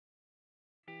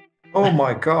Oh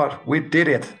my God, we did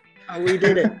it. We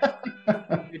did it.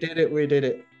 We did it. We did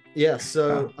it. Yeah. Yeah.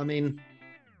 So, I mean,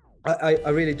 I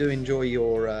really do enjoy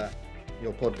your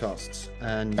podcasts,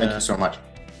 and Thank you so much.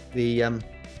 the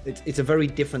it's a very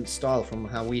different style from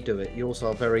how we do it. Yours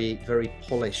are very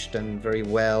polished and very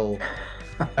well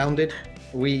founded.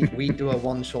 We do a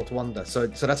one shot wonder. So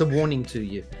that's a warning to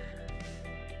you.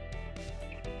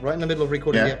 Right in the middle of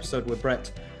recording the Yeah. episode with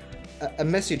Brett, a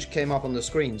message came up on the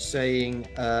screen saying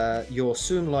your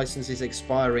Zoom license is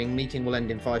expiring. Meeting will end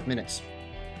in 5 minutes.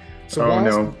 So Oh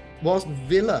whilst no. whilst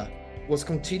Ville was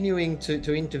continuing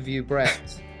to interview Brett,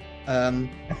 um,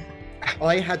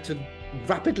 I had to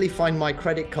rapidly find my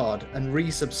credit card and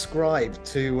resubscribe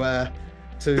to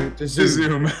To Zoom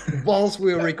Zoom. whilst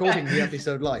we were recording the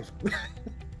episode live.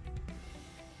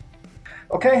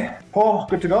 Okay, Paul,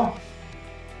 good to go.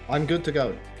 I'm good to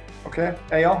go. Okay,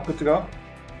 Eyal, good to go.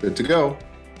 Good to go.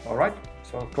 All right,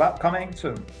 so clap coming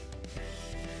soon.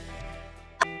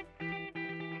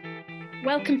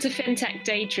 Welcome to Fintech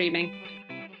Daydreaming,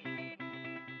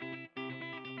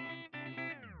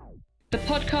 the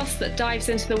podcast that dives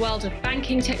into the world of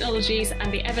banking technologies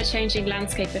and the ever-changing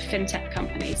landscape of fintech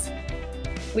companies.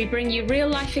 We bring you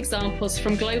real-life examples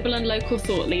from global and local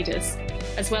thought leaders,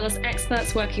 as well as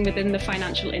experts working within the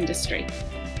financial industry,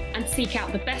 and seek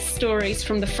out the best stories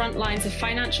from the front lines of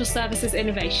financial services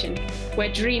innovation, where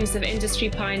dreams of industry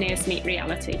pioneers meet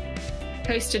reality.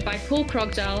 Hosted by Paul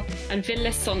Krogdahl and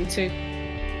Ville Sointu.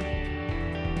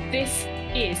 This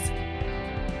is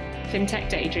Fintech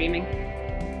Daydreaming.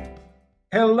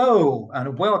 Hello,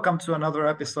 and welcome to another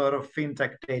episode of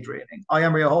Fintech Daydreaming. I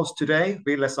am your host today,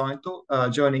 Ville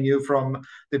Sointu, joining you from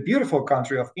the beautiful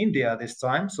country of India this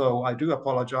time. So I do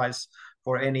apologize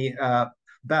for any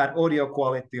bad audio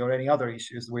quality or any other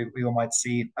issues we might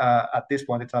see at this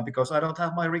point in time because I don't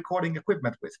have my recording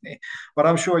equipment with me. But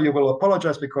I'm sure you will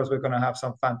apologize because we're going to have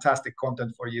some fantastic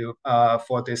content for you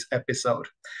for this episode.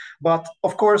 But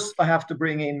of course, I have to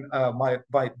bring in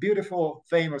my beautiful,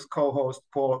 famous co-host,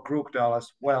 Paul Krogdahl,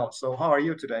 as well. So how are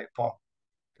you today, Paul?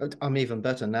 I'm even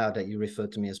better now that you refer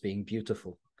to me as being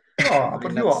beautiful. I Oh, mean,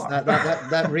 but you that's are.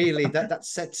 that really that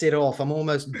sets it off. I'm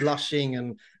almost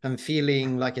blushing and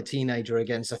feeling like a teenager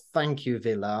again. So thank you,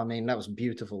 Villa. I mean, that was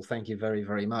beautiful. Thank you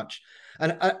very much.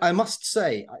 And I must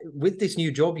say, with this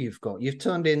new job you've got, you've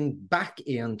turned in back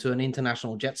into an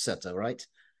international jet setter, right?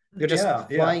 You're just Yeah,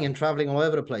 yeah. flying and traveling all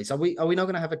over the place. Are we not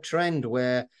going to have a trend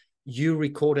where you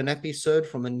record an episode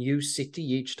from a new city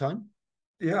each time?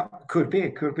 Yeah, could be,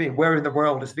 could be. Where in the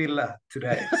world is Ville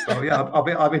today? So yeah,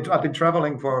 I've been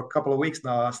traveling for a couple of weeks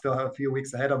now. I still have a few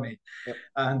weeks ahead of me, Yep.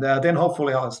 and then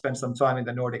hopefully I'll spend some time in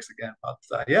the Nordics again.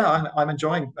 But yeah, I'm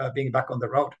enjoying being back on the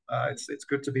road. It's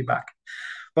good to be back.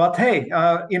 But hey,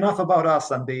 enough about us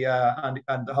and the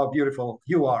and how beautiful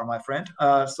you are, my friend.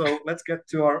 So let's get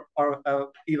to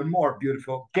our even more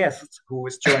beautiful guest who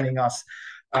is joining us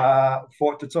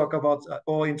for to talk about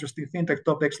all interesting fintech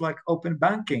topics like open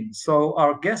banking. So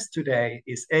our guest today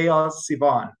is Eyal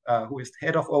Sivan, who is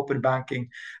head of open banking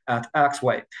at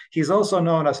Axway. He's also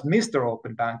known as Mr.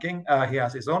 Open Banking. He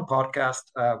has his own podcast,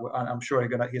 and I'm sure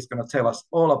he's gonna tell us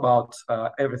all about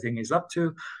everything he's up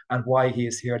to and why he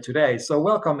is here today. So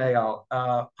welcome, Eyal.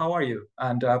 How are you?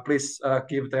 And please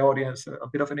give the audience a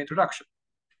bit of an introduction.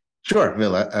 Sure,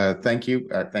 Villa. Thank you.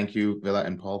 Thank you, Villa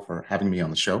and Paul, for having me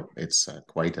on the show. It's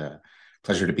quite a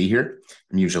pleasure to be here.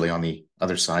 I'm usually on the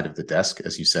other side of the desk,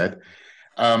 as you said.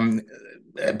 Um,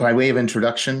 by way of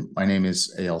introduction, my name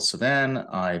is Eyal Sivan.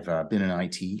 I've been in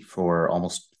IT for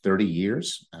almost 30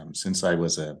 years, since I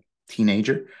was a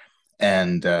teenager.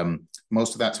 And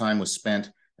most of that time was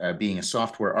spent being a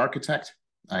software architect.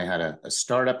 I had a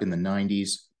startup in the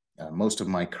 90s. Most of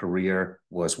my career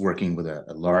was working with a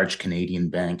large Canadian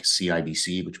bank,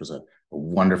 CIBC, which was a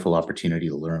wonderful opportunity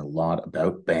to learn a lot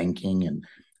about banking and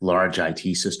large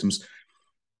IT systems.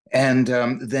 And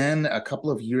then a couple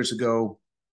of years ago,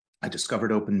 I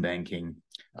discovered open banking.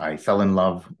 I fell in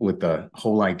love with the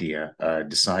whole idea,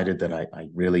 decided that I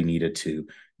really needed to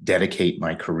dedicate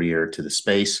my career to the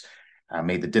space,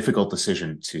 made the difficult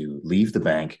decision to leave the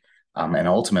bank, and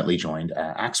ultimately joined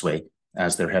Axway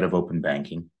as their head of open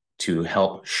banking to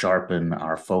help sharpen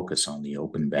our focus on the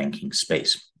open banking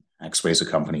space. Axway is a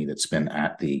company that's been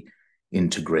at the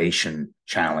integration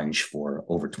challenge for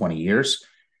over 20 years.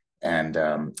 And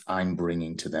I'm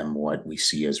bringing to them what we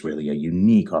see as really a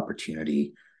unique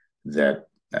opportunity that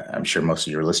I'm sure most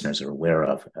of your listeners are aware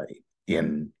of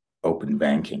in open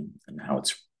banking and how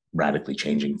it's radically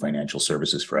changing financial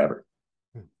services forever.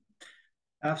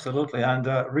 Absolutely, and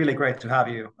really great to have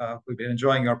you. We've been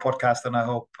enjoying your podcast, and I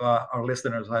hope our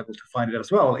listeners are able to find it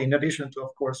as well, in addition to,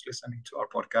 of course, listening to our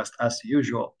podcast as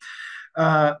usual.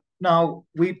 Now,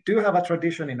 we do have a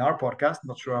tradition in our podcast.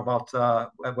 Not sure about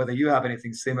whether you have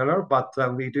anything similar, but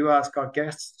we do ask our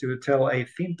guests to tell a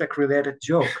fintech-related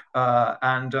joke,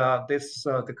 and this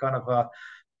the kind of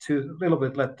to a little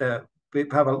bit let the we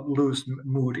have a loose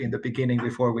mood in the beginning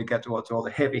before we get to all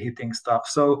the heavy hitting stuff.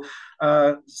 So,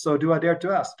 do I dare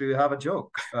to ask? Do you have a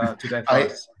joke today for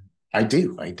us? I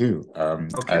do.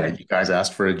 Okay. You guys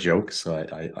asked for a joke, so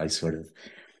I sort of,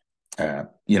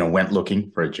 went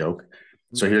looking for a joke.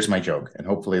 So here's my joke, and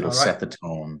hopefully it'll set the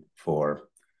tone for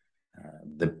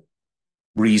the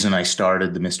reason I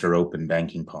started the Mr. Open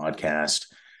Banking podcast,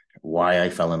 why I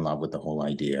fell in love with the whole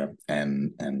idea,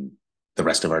 and the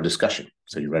rest of our discussion.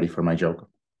 So you ready for my joke?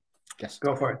 Yes,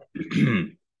 go for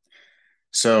it.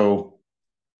 So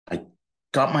I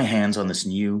got my hands on this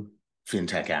new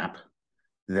fintech app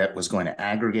that was going to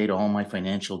aggregate all my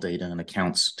financial data and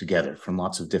accounts together from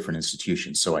lots of different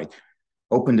institutions. So I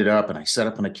opened it up and I set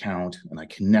up an account and I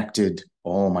connected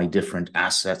all my different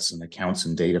assets and accounts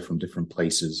and data from different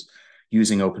places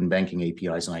using open banking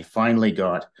APIs. And I finally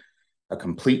got a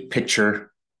complete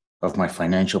picture of my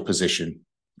financial position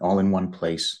all in one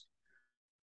place.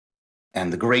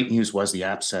 And the great news was the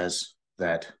app says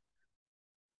that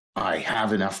I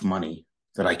have enough money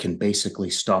that I can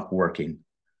basically stop working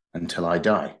until I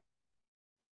die,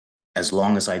 as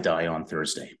long as I die on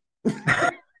Thursday.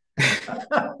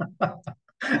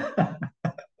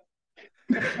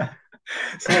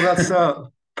 So that's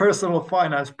personal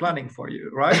finance planning for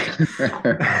you, right?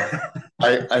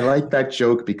 I like that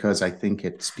joke because I think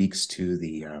it speaks to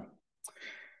the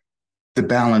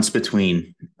balance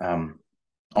between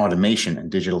automation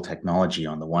and digital technology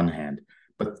on the one hand,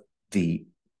 but the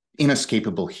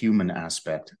inescapable human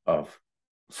aspect of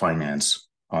finance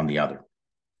on the other.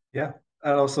 Yeah,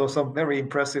 and also some very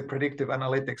impressive predictive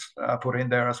analytics put in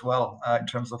there as well in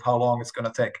terms of how long it's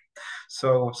going to take.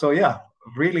 So yeah,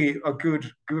 really a good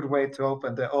way to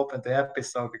open the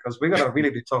episode, because we're going to really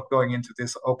be going into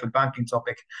this open banking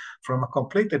topic from a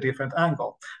completely different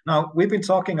angle. Now, we've been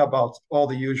talking about all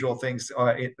the usual things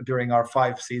during our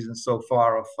 5 seasons so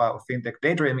far of Fintech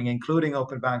Daydreaming, including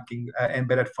open banking,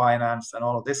 embedded finance, and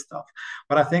all of this stuff.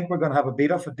 But I think we're going to have a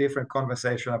bit of a different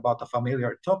conversation about a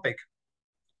familiar topic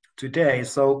today.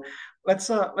 So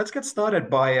let's get started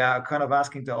by kind of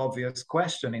asking the obvious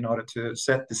question in order to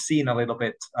set the scene a little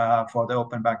bit for the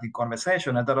open banking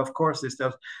conversation. And that, of course, is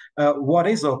that what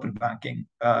is open banking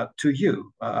to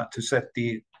you, to set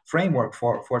the framework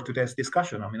for today's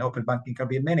discussion? I mean, open banking can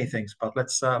be many things, but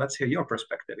let's hear your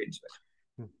perspective into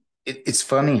it. It's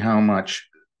funny how much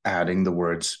adding the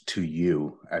words "to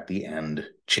you" at the end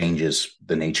changes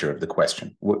the nature of the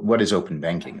question. What is open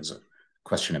banking is a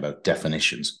question about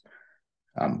definitions.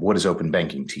 What is open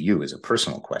banking to you is a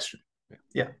personal question.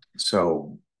 Yeah.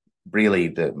 So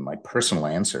really my personal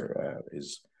answer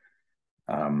is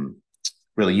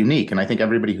really unique. And I think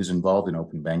everybody who's involved in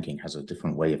open banking has a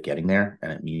different way of getting there,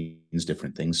 and it means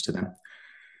different things to them.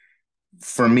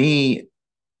 For me,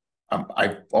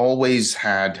 I've always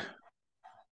had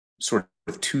sort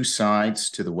of 2 sides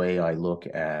to the way I look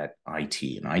at IT.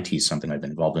 And IT is something I've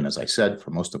been involved in, as I said,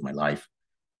 for most of my life.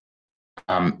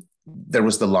 There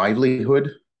was the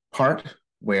livelihood part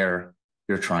where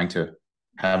you're trying to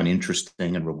have an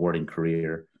interesting and rewarding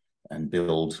career and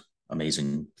build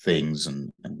amazing things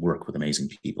and work with amazing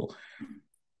people.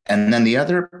 And then the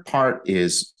other part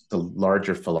is the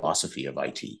larger philosophy of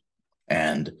IT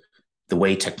and the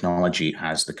way technology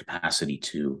has the capacity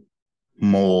to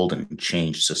mold and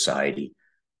change society.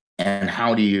 And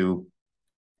how do you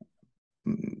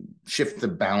shift the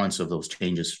balance of those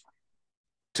changes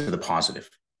to the positive?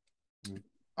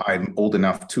 I'm old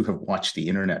enough to have watched the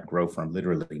internet grow from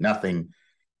literally nothing.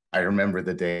 I remember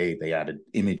the day they added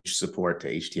image support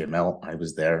to HTML. I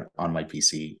was there on my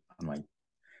PC, on my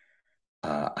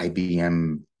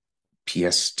IBM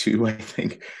PS2, I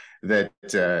think, that,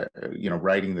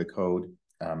 writing the code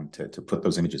to put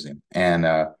those images in.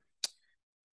 And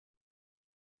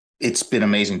it's been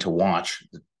amazing to watch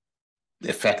the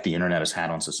effect the internet has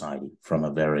had on society, from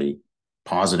a very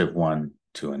positive one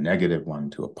to a negative one,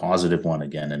 to a positive one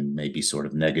again, and maybe sort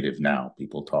of negative now,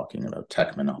 people talking about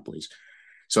tech monopolies.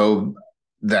 So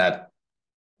that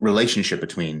relationship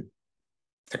between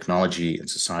technology and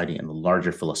society and the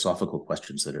larger philosophical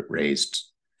questions that it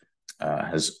raised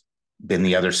has been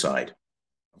the other side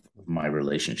of my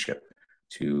relationship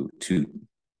to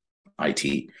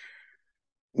IT.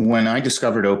 When I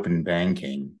discovered open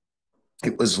banking,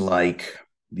 it was like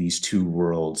these two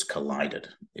worlds collided.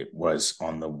 It was,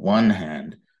 on the one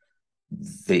hand,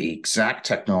 the exact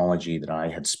technology that I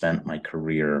had spent my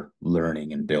career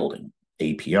learning and building.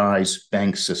 APIs,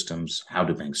 bank systems, how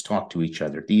do banks talk to each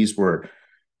other? These were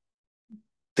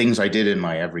things I did in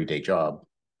my everyday job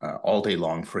all day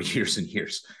long for years and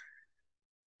years.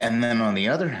 And then on the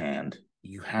other hand,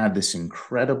 you had this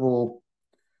incredible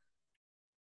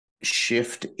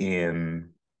shift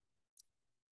in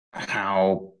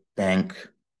how bank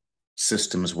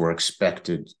systems were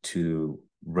expected to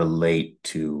relate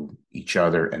to each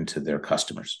other and to their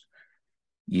customers.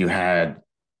 You had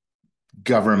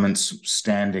governments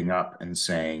standing up and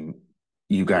saying,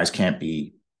 you guys can't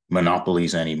be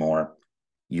monopolies anymore.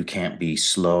 You can't be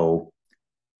slow.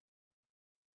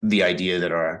 The idea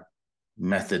that our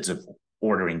methods of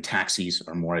ordering taxis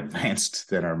are more advanced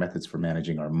than our methods for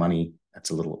managing our money,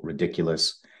 that's a little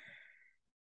ridiculous.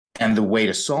 And the way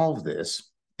to solve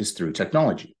this is through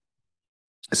technology.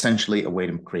 Essentially, a way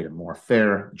to create a more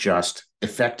fair, just,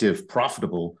 effective,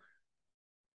 profitable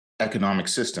economic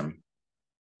system.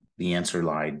 The answer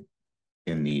lied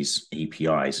in these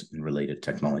APIs and related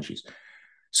technologies.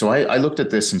 So I looked at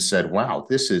this and said, wow,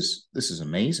 this is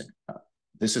amazing.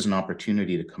 This is an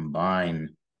opportunity to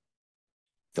combine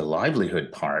the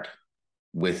livelihood part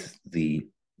with the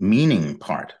meaning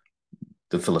part,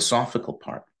 the philosophical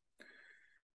part.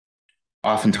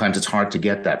 Oftentimes, it's hard to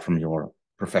get that from your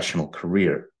professional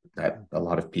career, that a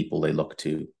lot of people, they look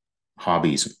to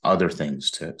hobbies and other things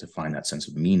to find that sense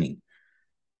of meaning.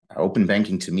 Open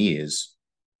banking to me is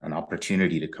an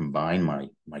opportunity to combine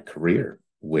my career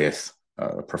with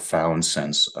a profound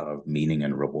sense of meaning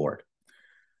and reward.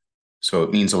 So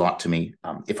it means a lot to me.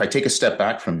 If I take a step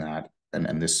back from that,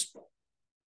 and this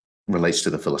relates to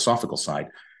the philosophical side,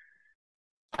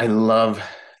 I love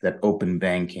that open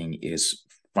banking is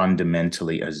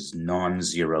fundamentally a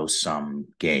non-zero sum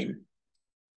game.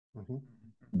 Mm-hmm.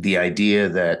 The idea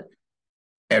that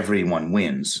everyone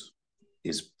wins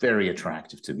is very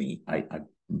attractive to me. I'm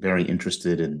very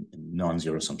interested in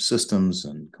non-zero sum systems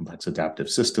and complex adaptive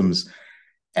systems,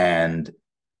 and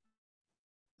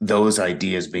those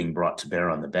ideas being brought to bear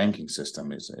on the banking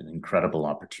system is an incredible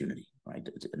opportunity, right?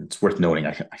 And it's worth noting,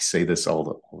 I say this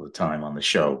all the time on the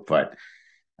show, but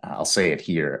I'll say it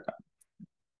here.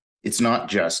 It's not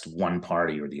just one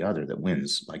party or the other that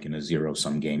wins, like in a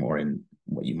zero-sum game or in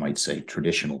what you might say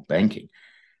traditional banking.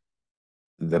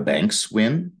 The banks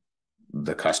win,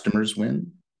 the customers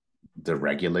win, the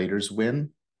regulators win.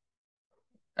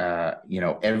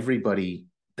 Everybody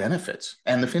benefits,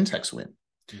 and the fintechs win.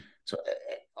 So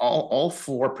all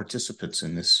four participants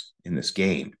in this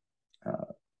game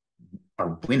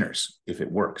are winners if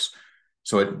it works.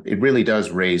 So it really does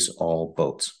raise all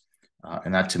boats,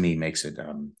 and that to me makes it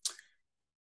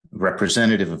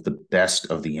representative of the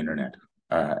best of the internet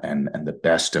and the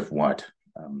best of what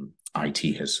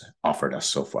IT has offered us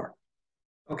so far.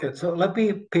 Okay, so let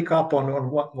me pick up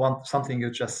on something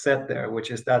you just said there,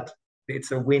 which is that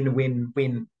it's a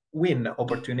win-win-win-win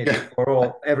opportunity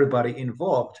for everybody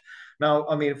involved. Now,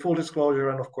 I mean, full disclosure,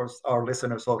 and of course, our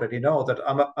listeners already know that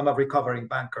I'm a recovering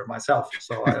banker myself.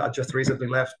 So I just recently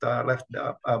left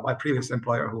my previous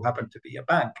employer, who happened to be a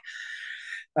bank,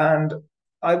 and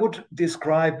I would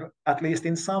describe, at least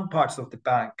in some parts of the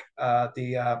bank,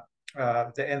 the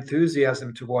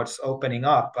enthusiasm towards opening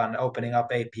up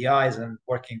APIs and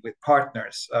working with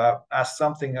partners as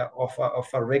something of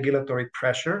a regulatory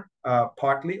pressure.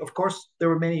 Partly, of course, there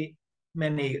were many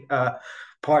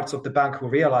parts of the bank who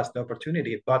realized the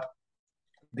opportunity, but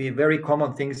the very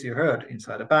common things you heard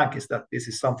inside a bank is that this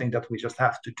is something that we just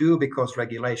have to do because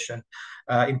regulation,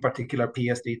 in particular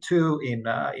PSD2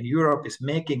 in Europe, is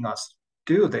making us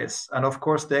do this. And of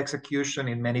course, the execution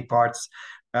in many parts,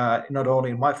 not only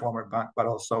in my former bank, but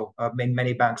also in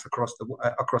many banks across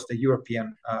the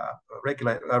European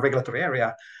regulatory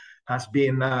area, has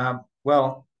been the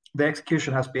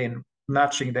execution has been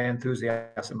matching the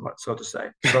enthusiasm, so to say.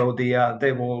 So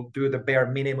they will do the bare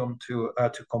minimum to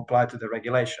comply to the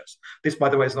regulations. This, by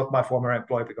the way, is not my former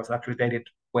employee, because actually they did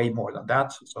way more than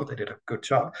that, so they did a good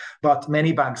job. But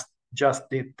many banks just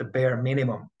did the bare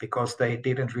minimum because they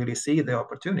didn't really see the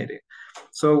opportunity.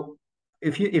 So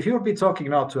if you'll be talking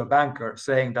now to a banker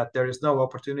saying that there is no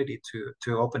opportunity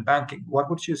to open banking, what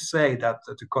would you say that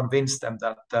to convince them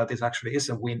that this actually is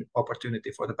a win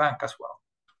opportunity for the bank as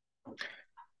well?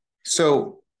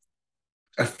 So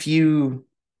a few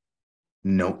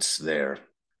notes there,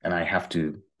 and I have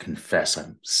to confess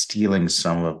I'm stealing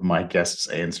some of my guests'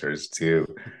 answers to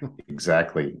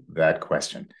exactly that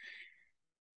question.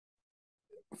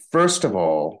 First of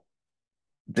all,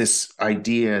 this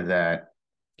idea that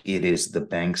it is the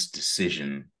bank's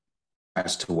decision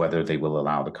as to whether they will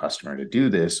allow the customer to do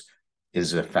this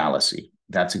is a fallacy.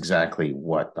 That's exactly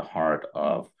what the heart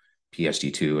of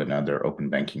PSD2 and other open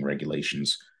banking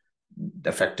regulations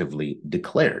effectively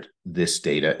declared. This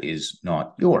data is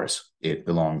not yours. It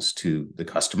belongs to the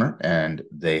customer, and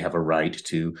they have a right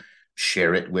to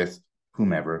share it with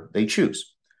whomever they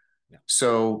choose. Yeah.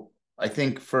 So I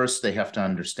think first they have to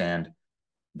understand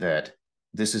that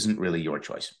this isn't really your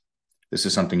choice. This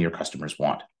is something your customers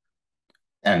want,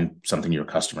 and something your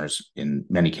customers, in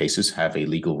many cases, have a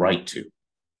legal right to.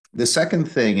 The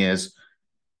second thing is,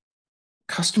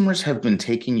 customers have been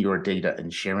taking your data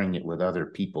and sharing it with other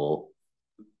people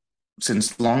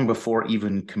since long before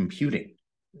even computing.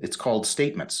 It's called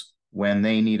statements. When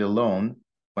they need a loan,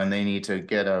 when they need to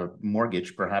get a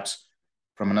mortgage, perhaps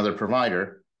from another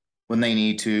provider, when they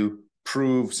need to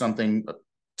prove something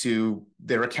to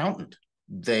their accountant,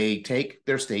 they take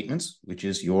their statements, which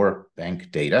is your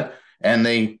bank data, and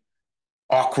they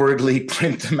awkwardly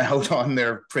print them out on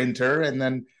their printer and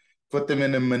then put them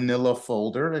in a manila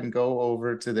folder and go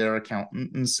over to their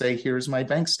accountant and say, here's my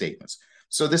bank statements.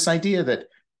 So this idea that,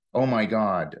 oh my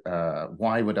God,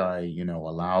 why would I,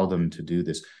 allow them to do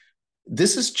this?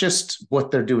 This is just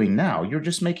what they're doing now. You're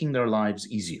just making their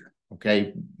lives easier,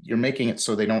 okay? You're making it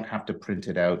so they don't have to print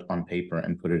it out on paper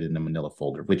and put it in a manila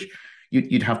folder, which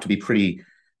you'd have to be pretty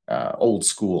old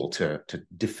school to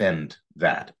defend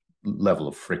that level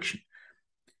of friction.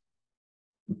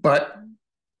 But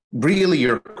really,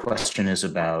 your question is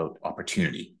about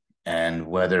opportunity and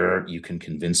whether you can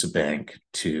convince a bank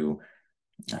to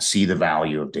see the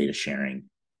value of data sharing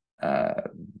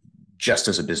just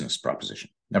as a business proposition,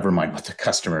 never mind what the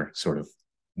customer sort of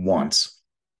wants.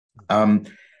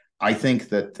 I think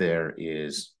that there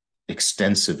is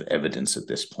extensive evidence at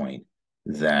this point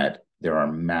that there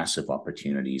are massive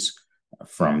opportunities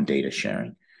from data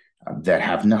sharing that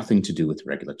have nothing to do with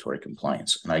regulatory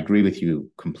compliance. And I agree with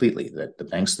you completely that the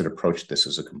banks that approached this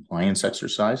as a compliance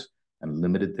exercise and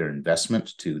limited their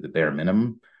investment to the bare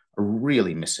minimum are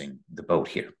really missing the boat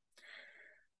here.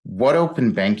 What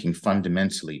open banking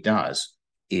fundamentally does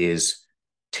is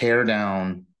tear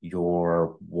down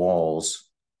your walls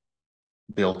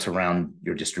built around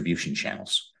your distribution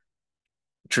channels.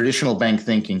 Traditional bank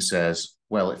thinking says,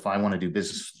 well, if I want to do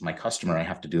business with my customer, I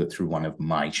have to do it through one of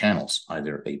my channels,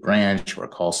 either a branch or a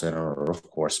call center, or of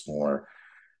course, more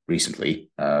recently,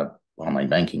 online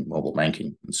banking, mobile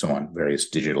banking, and so on, various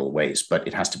digital ways. But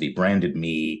it has to be branded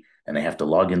me, and they have to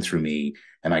log in through me.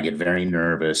 And I get very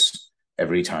nervous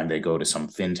every time they go to some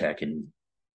fintech and,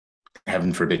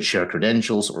 heaven forbid, share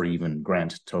credentials or even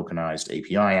grant tokenized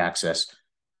API access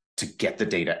to get the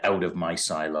data out of my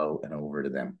silo and over to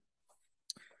them.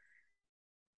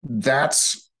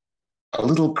 That's a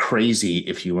little crazy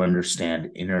if you understand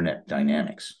internet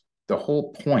dynamics. The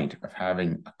whole point of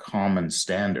having a common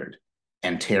standard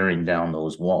and tearing down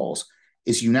those walls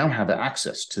is you now have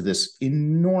access to this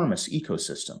enormous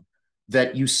ecosystem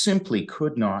that you simply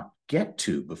could not get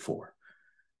to before.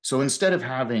 So instead of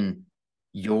having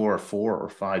your 4 or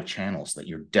 5 channels that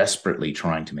you're desperately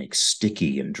trying to make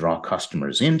sticky and draw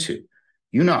customers into,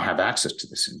 you now have access to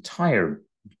this entire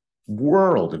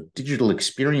world of digital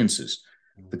experiences,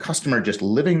 the customer just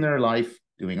living their life,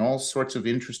 doing all sorts of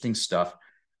interesting stuff,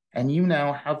 and you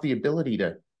now have the ability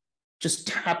to just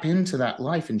tap into that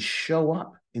life and show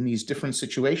up in these different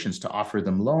situations to offer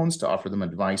them loans, to offer them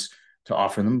advice, to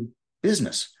offer them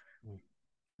business.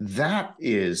 That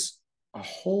is a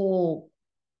whole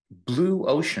blue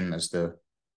ocean, as the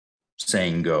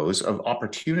saying goes, of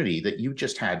opportunity that you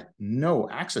just had no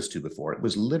access to before. It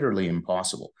was literally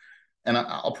impossible. And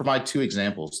I'll provide 2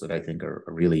 examples that I think are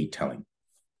really telling.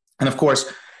 And of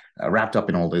course, wrapped up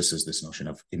in all this is this notion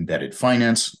of embedded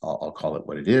finance. I'll call it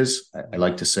what it is. I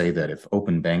like to say that if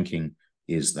open banking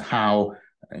is the how,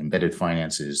 embedded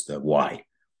finance is the why.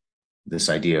 This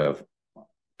idea of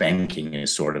banking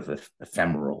is sort of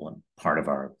ephemeral and part of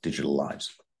our digital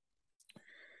lives.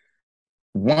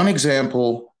 One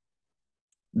example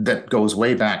that goes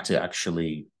way back to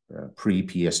actually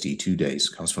pre-PSD2 days,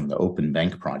 comes from the Open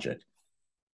Bank project,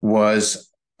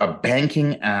 was a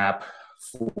banking app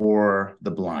for the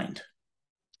blind.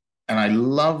 And I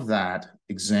love that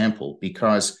example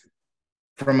because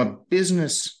from a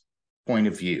business point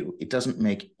of view, it doesn't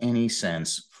make any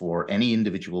sense for any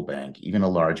individual bank, even a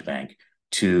large bank,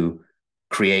 to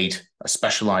create a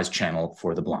specialized channel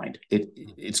for the blind.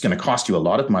 It's going to cost you a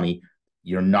lot of money.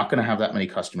 You're not going to have that many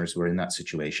customers who are in that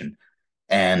situation.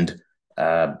 And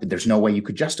there's no way you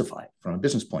could justify it from a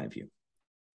business point of view.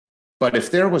 But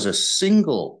if there was a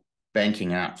single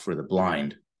banking app for the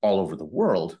blind all over the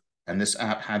world, and this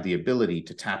app had the ability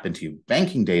to tap into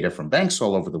banking data from banks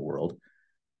all over the world,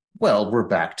 Well, we're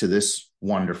back to this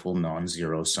wonderful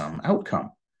non-zero sum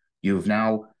outcome. You've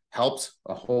now helped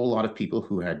a whole lot of people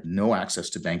who had no access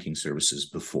to banking services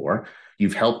before.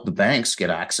 You've helped the banks get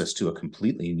access to a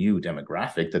completely new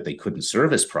demographic that they couldn't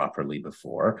service properly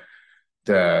before.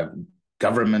 The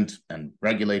government and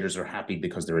regulators are happy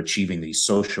because they're achieving these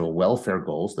social welfare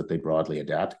goals that they broadly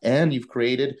adapt. And you've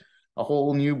created a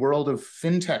whole new world of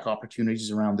fintech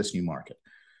opportunities around this new market.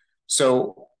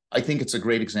 So I think it's a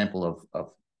great example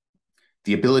of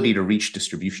the ability to reach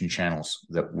distribution channels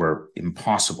that were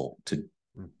impossible to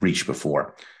reach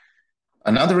before.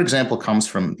 Another example comes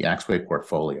from the Axway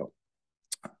portfolio.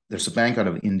 There's a bank out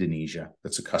of Indonesia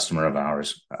that's a customer of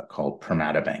ours called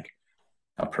Permata Bank.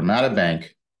 Now, Permata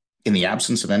Bank, in the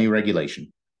absence of any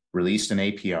regulation, released an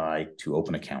API to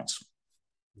open accounts.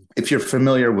 If you're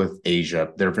familiar with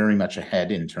Asia, they're very much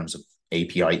ahead in terms of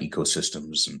API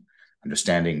ecosystems and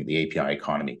understanding the API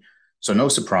economy. So no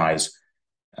surprise,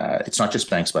 it's not just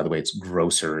banks, by the way, it's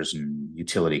grocers and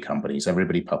utility companies.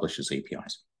 Everybody publishes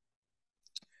APIs.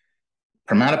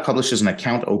 Permata publishes an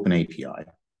account open API.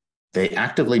 They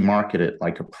actively market it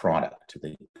like a product.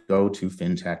 They go to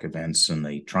fintech events and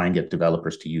they try and get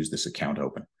developers to use this account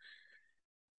open.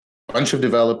 A bunch of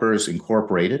developers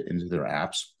incorporate it into their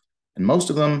apps, and most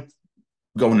of them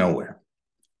go nowhere.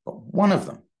 But one of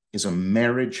them is a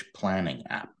marriage planning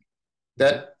app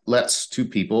that lets two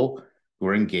people who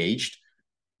are engaged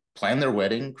plan their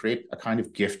wedding, create a kind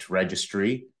of gift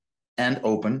registry, and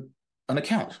open an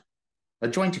account, a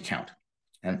joint account.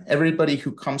 And everybody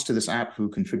who comes to this app who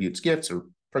contributes gifts or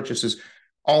purchases,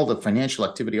 all the financial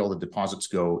activity, all the deposits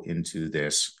go into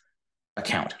this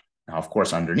account. Now, of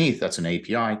course, underneath, that's an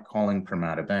API calling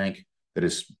Permata Bank that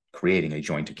is creating a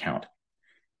joint account.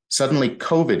 Suddenly,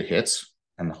 COVID hits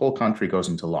and the whole country goes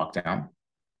into lockdown,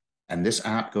 and this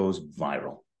app goes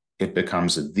viral. It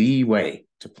becomes the way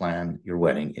to plan your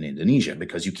wedding in Indonesia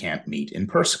because you can't meet in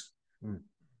person.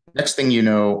 Next thing you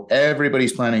know,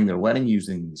 everybody's planning their wedding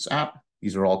using this app.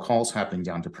 These are all calls happening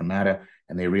down to Permata,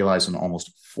 and they realize an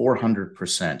almost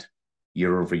 400%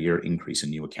 year-over-year increase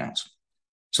in new accounts.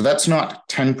 So that's not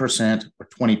 10% or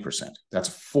 20%. That's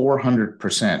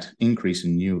 400% increase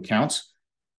in new accounts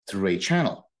through a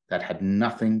channel that had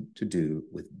nothing to do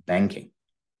with banking.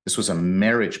 This was a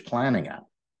marriage planning app.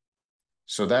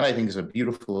 So that, I think, is a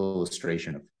beautiful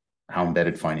illustration of how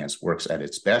embedded finance works at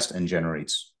its best and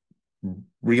generates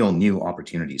real new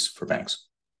opportunities for banks.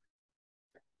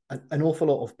 An awful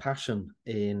lot of passion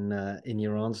in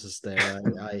your answers there.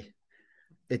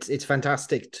 It's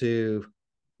fantastic to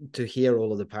hear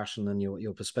all of the passion and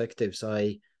your perspectives.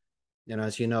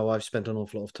 As you know, I've spent an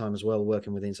awful lot of time as well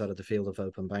working with inside of the field of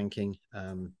open banking.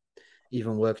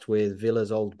 Even worked with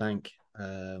Ville's old bank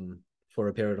for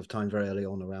a period of time very early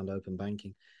on around open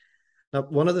banking. Now,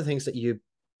 one of the things that you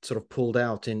sort of pulled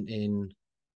out in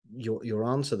your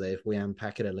answer there, if we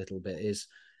unpack it a little bit,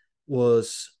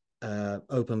 was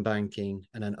open banking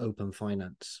and then open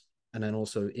finance and then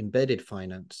also embedded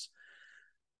finance.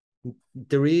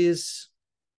 There is,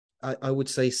 I would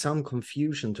say, some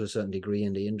confusion to a certain degree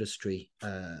in the industry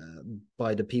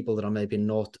by the people that are maybe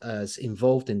not as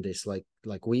involved in this like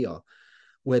we are,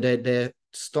 where they're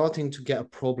starting to get a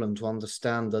problem to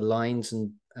understand the lines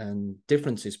and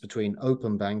differences between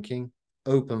open banking,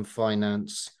 open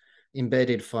finance,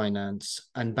 embedded finance,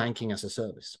 and banking as a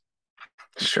service.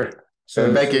 Sure.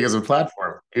 So banking as a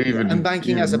platform. And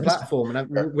banking as a platform. And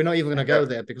we're not even going to go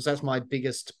there because that's my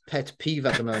biggest pet peeve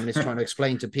at the moment, is trying to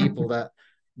explain to people that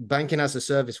banking as a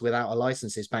service without a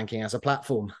license is banking as a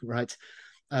platform, right?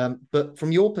 But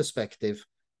from your perspective,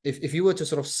 if you were to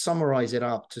sort of summarize it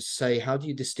up to say, how do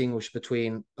you distinguish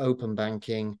between open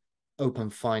banking, open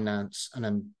finance, and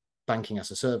then banking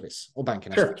as a service or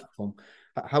banking as a platform?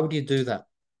 How would you do that?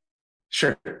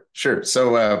 Sure.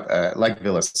 So like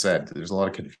Ville said, there's a lot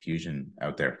of confusion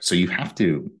out there. So you have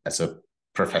to, as a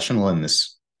professional in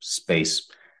this space,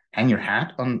 hang your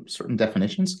hat on certain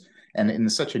definitions. And in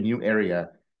such a new area,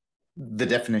 the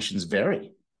definitions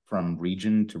vary from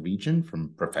region to region,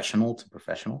 from professional to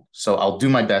professional. So I'll do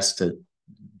my best to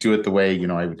do it the way,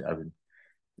 I would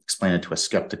explain it to a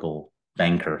skeptical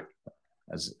banker,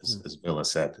 as Ville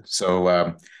said. So,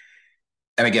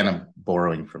 and again, I'm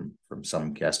borrowing from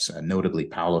some guests, notably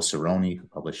Paolo Cerrone, who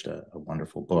published a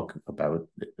wonderful book about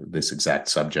this exact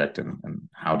subject and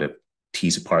how to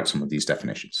tease apart some of these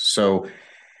definitions. So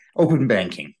open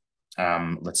banking,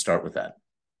 let's start with that.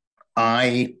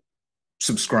 I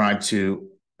subscribe to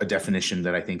a definition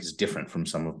that I think is different from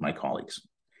some of my colleagues.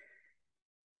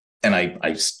 And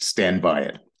I stand by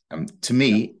it. To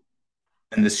me,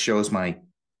 and this shows my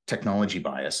technology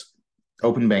bias,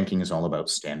 open banking is all about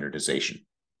standardization.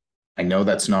 I know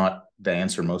that's not the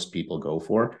answer most people go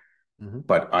for,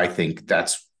 but I think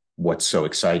that's what's so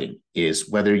exciting, is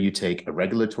whether you take a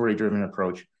regulatory-driven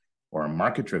approach or a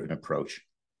market-driven approach,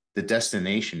 the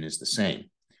destination is the same.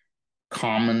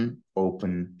 Common,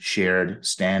 open, shared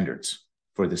standards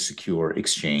for the secure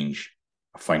exchange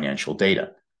of financial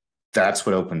data. That's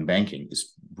what open banking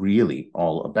is really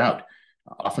all about.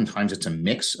 Oftentimes, it's a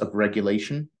mix of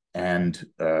regulation and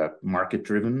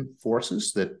market-driven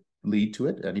forces that lead to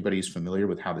it. Anybody who's familiar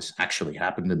with how this actually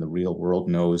happened in the real world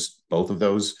knows both of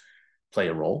those play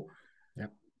a role.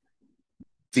 Yep.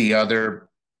 The other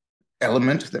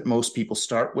element that most people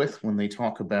start with when they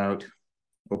talk about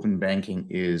open banking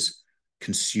is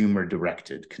consumer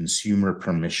directed, consumer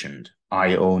permissioned.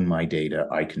 I own my data,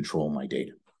 I control my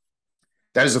data.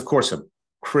 That is, of course, a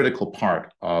critical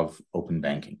part of open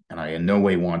banking. And I in no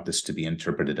way want this to be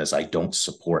interpreted as I don't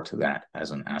support that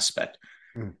as an aspect.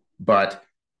 But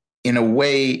in a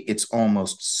way, it's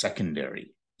almost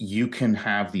secondary. You can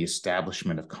have the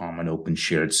establishment of common open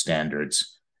shared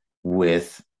standards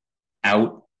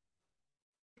without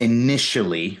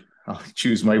initially, I'll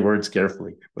choose my words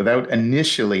carefully, without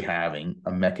initially having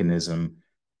a mechanism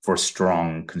for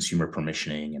strong consumer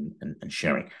permissioning and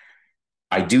sharing.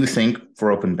 I do think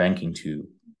for open banking to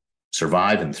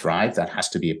survive and thrive, that has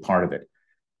to be a part of it.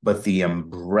 But the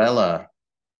umbrella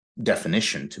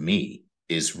definition to me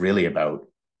is really about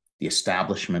the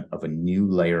establishment of a new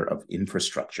layer of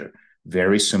infrastructure,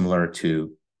 very similar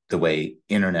to the way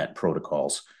internet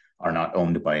protocols are not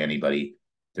owned by anybody.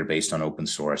 They're based on open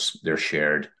source, they're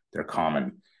shared, they're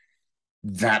common.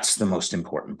 That's the most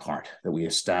important part, that we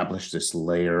establish this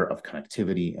layer of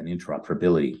connectivity and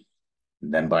interoperability.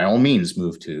 And then by all means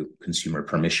move to consumer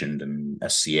permissioned and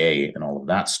SCA and all of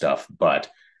that stuff. But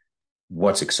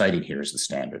what's exciting here is the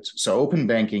standards. So open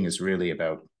banking is really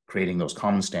about creating those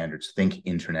common standards. Think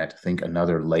internet, think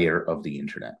another layer of the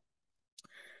internet.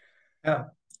 Yeah.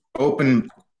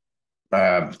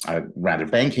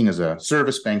 Banking as a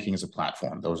service, banking as a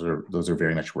platform. Those are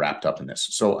very much wrapped up in this.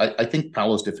 So I think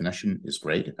Paolo's definition is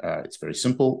great. It's very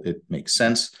simple. It makes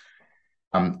sense.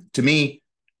 To me,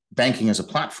 banking as a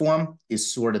platform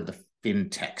is sort of the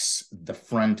fintechs, the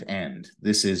front end.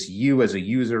 This is you as a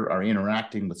user are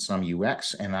interacting with some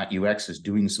UX, and that UX is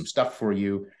doing some stuff for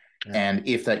you. Yeah. And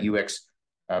if that UX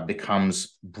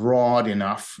becomes broad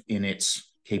enough in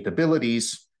its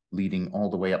capabilities, leading all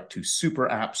the way up to super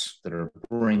apps that are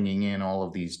bringing in all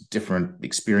of these different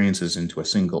experiences into a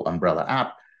single umbrella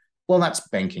app, well, that's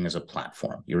banking as a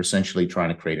platform. You're essentially trying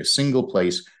to create a single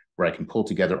place where I can pull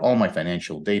together all my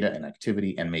financial data and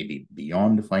activity, and maybe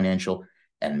beyond financial,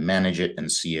 and manage it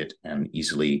and see it and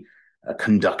easily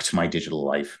conduct my digital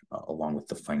life along with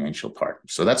the financial part.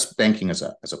 So that's banking as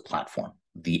a platform,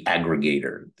 the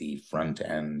aggregator, the front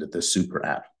end, the super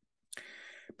app.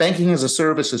 Banking as a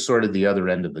service is sort of the other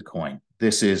end of the coin.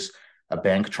 This is a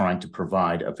bank trying to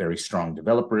provide a very strong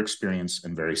developer experience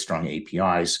and very strong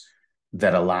APIs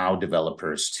that allow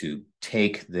developers to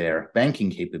take their banking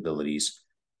capabilities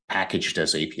packaged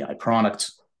as API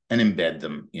products and embed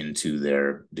them into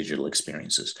their digital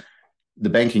experiences. The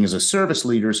banking as a service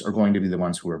leaders are going to be the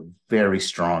ones who are very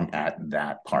strong at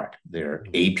that part. They're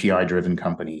API-driven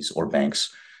companies or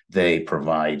banks. They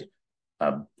provide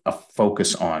a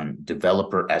focus on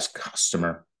developer as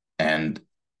customer and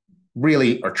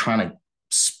really are trying to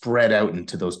spread out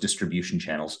into those distribution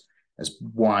channels as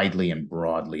widely and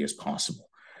broadly as possible.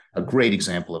 A great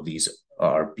example of these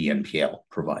are BNPL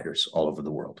providers all over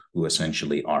the world, who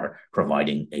essentially are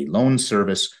providing a loan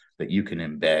service that you can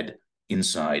embed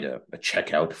inside a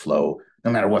checkout flow, no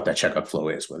matter what that checkout flow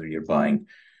is, whether you're buying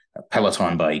a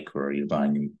Peloton bike or you're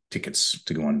buying tickets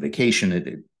to go on vacation,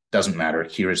 it doesn't matter.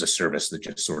 Here is a service that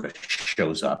just sort of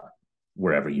shows up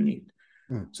wherever you need.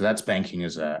 So that's banking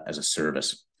as a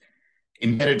service.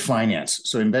 Embedded finance.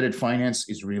 So embedded finance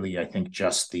is really, I think,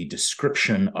 just the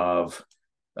description of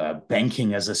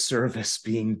banking as a service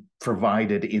being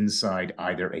provided inside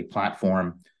either a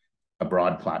platform, a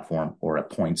broad platform, or a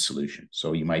point solution.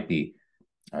 So you might be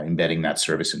embedding that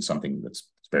service in something that's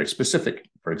very specific.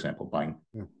 For example, buying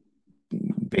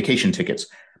vacation tickets.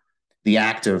 The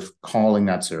act of calling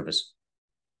that service,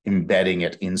 embedding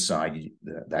it inside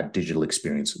that digital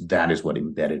experience, that is what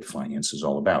embedded finance is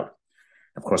all about.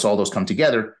 Of course, all those come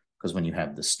together because when you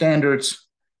have the standards,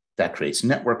 that creates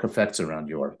network effects around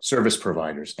your service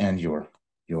providers and your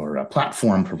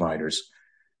platform providers.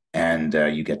 And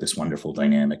you get this wonderful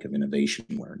dynamic of innovation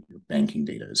where your banking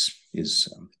data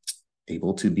is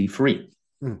able to be free.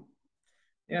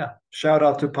 Yeah, shout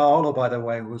out to Paolo, by the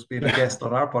way, who's been a guest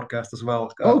on our podcast as well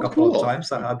a Oh, couple of cool.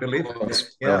 times, I believe. Oh,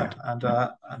 that's Yeah,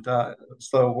 brilliant.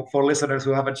 so for listeners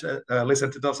who haven't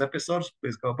listened to those episodes,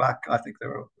 please go back. I think they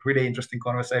were really interesting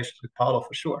conversations with Paolo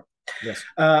for sure. Yes.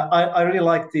 I really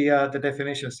like the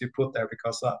definitions you put there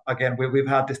because again we've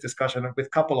had this discussion with a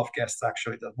couple of guests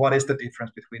actually. That what is the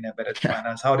difference between embedded Yeah.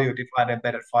 finance? How do you define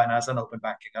embedded finance and open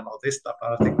banking and all this stuff?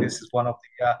 And I think this is one of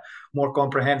the more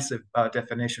comprehensive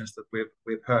definitions that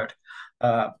we've heard.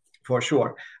 For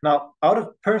sure. Now, out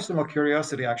of personal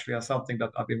curiosity, actually, something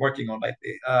that I've been working on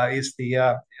lately is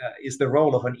the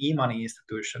role of an e-money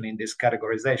institution in this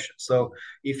categorization. So,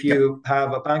 if you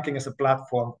have a banking as a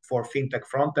platform for fintech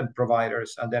front-end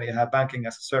providers, and then you have banking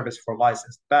as a service for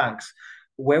licensed banks,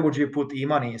 where would you put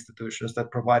e-money institutions that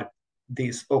provide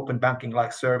these open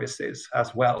banking-like services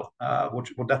as well?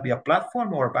 Would that be a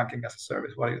platform or banking as a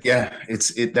service? What do you think?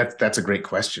 Yeah, that's a great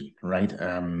question, right?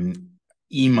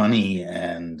 E-money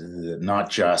and not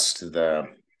just the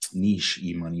niche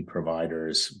e-money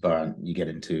providers, but you get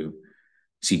into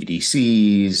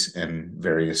CBDCs and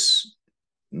various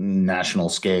national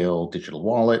scale digital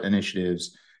wallet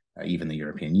initiatives. Even the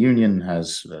European Union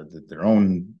has their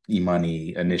own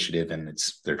e-money initiative, and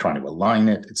they're trying to align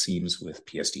it, it seems, with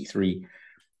PSD3.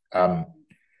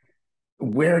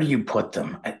 Where do you put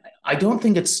them? I don't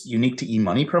think it's unique to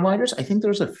e-money providers. I think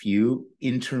there's a few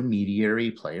intermediary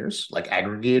players, like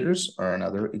aggregators are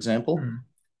another example,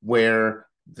 where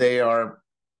they are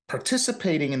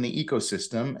participating in the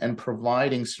ecosystem and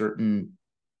providing certain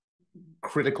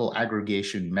critical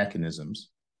aggregation mechanisms,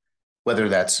 whether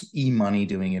that's e-money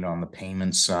doing it on the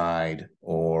payment side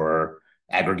or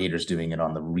aggregators doing it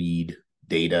on the read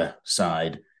data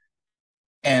side.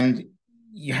 And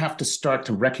you have to start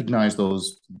to recognize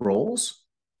those roles.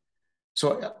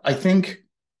 So I think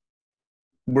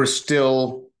we're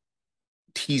still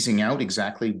teasing out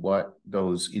exactly what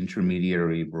those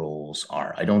intermediary roles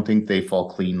are. I don't think they fall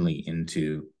cleanly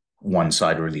into one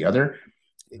side or the other.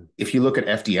 If you look at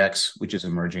FDX, which is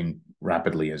emerging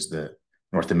rapidly as the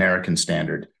North American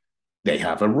standard, they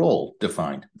have a role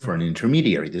defined for an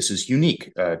intermediary. This is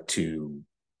unique to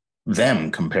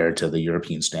them compared to the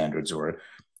European standards, or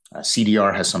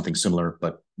CDR has something similar,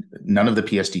 but none of the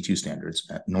PSD2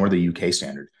 standards, nor the UK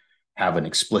standard, have an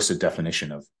explicit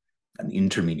definition of an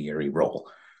intermediary role.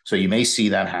 So you may see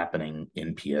that happening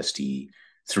in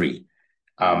PSD3.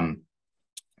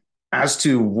 As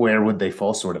to where would they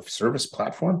fall, sort of service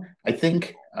platform, I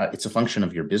think it's a function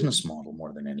of your business model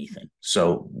more than anything.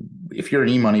 So if you're an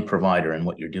e-money provider and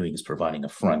what you're doing is providing a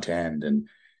front end and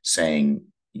saying,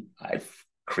 I've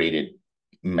created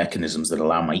mechanisms that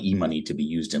allow my e-money to be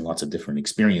used in lots of different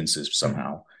experiences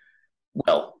somehow,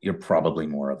 well, you're probably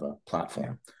more of a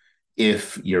platform.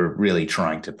 If you're really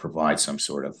trying to provide some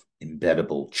sort of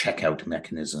embeddable checkout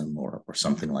mechanism or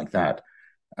something like that,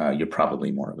 you're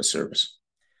probably more of a service.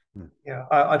 Yeah,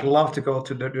 I'd love to go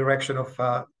to the direction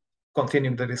of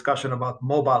continuing the discussion about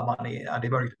mobile money and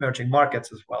emerging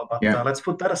markets as well. But let's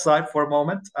put that aside for a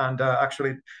moment and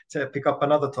actually to pick up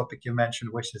another topic you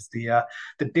mentioned, which is the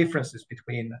differences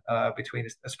between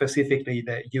specifically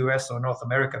the US or North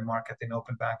American market in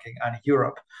open banking and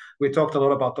Europe. We talked a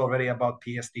lot already about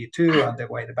PSD2 and the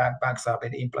way the banks have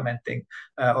been implementing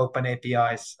open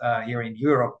APIs here in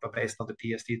Europe based on the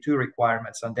PSD2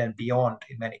 requirements and then beyond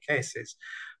in many cases.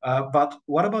 But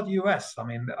what about the US? I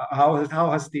mean,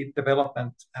 how has the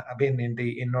development been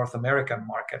in North American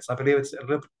markets? I believe it's a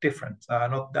little bit different,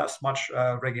 not as much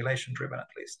regulation driven, at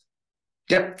least.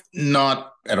 Yep,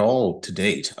 not at all to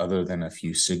date, other than a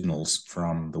few signals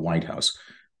from the White House.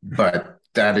 But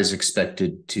that is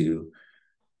expected to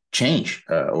change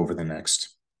over the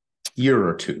next year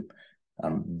or two.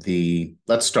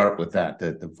 Let's start with that.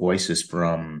 The voices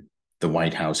from the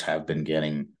White House have been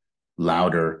getting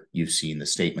louder. You've seen the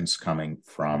statements coming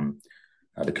from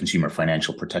the Consumer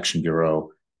Financial Protection Bureau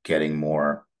getting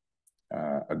more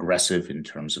aggressive in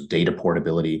terms of data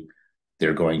portability.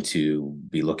 They're going to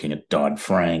be looking at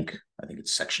Dodd-Frank. I think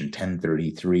it's Section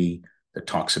 1033 that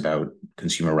talks about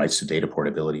consumer rights to data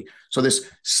portability. So this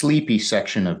sleepy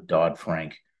section of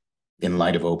Dodd-Frank in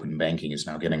light of open banking is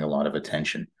now getting a lot of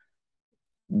attention.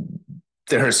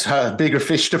 There's bigger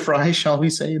fish to fry, shall we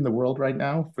say, in the world right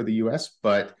now for the US,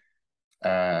 but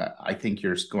I think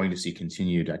you're going to see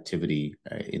continued activity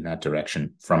in that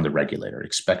direction from the regulator.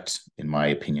 Expect, in my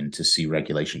opinion, to see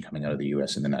regulation coming out of the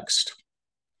US in the next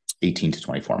 18 to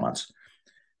 24 months.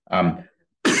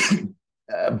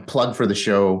 Plug for the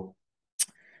show.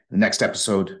 The next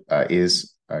episode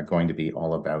is going to be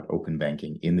all about open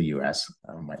banking in the US.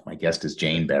 My guest is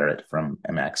Jane Barrett from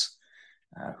MX,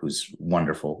 who's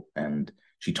wonderful. And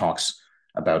she talks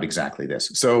about exactly this.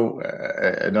 So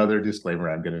another disclaimer,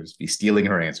 I'm going to be stealing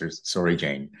her answers. Sorry,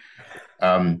 Jane.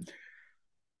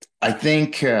 I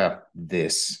think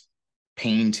this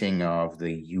painting of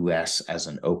the US as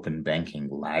an open banking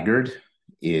laggard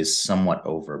is somewhat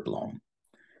overblown.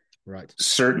 Right.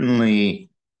 Certainly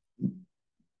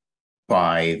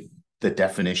by the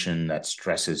definition that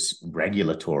stresses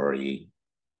regulatory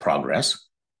progress,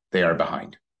 they are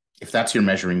behind. If that's your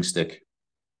measuring stick,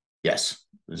 yes,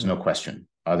 there's no question.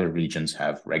 Other regions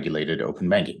have regulated open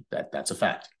banking. That's a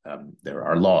fact. There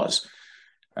are laws.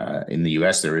 In the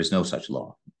US, there is no such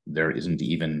law. There isn't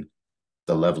even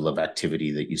the level of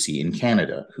activity that you see in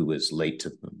Canada, who is late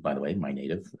to, by the way, my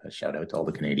native, shout out to all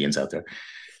the Canadians out there.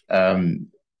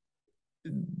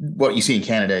 What you see in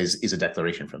Canada is a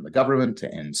declaration from the government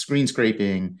to end screen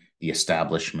scraping, the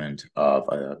establishment of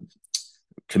a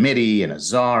committee and a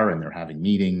czar, and they're having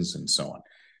meetings and so on.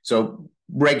 So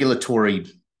regulatory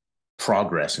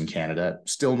progress in Canada,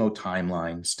 still no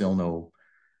timeline, still no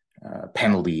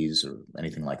penalties or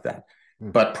anything like that,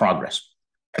 but progress.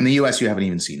 In the US, you haven't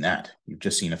even seen that. You've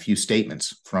just seen a few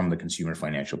statements from the Consumer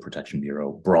Financial Protection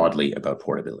Bureau broadly about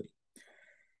portability.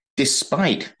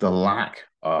 Despite the lack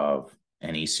of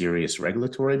any serious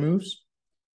regulatory moves,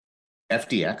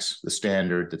 FDX, the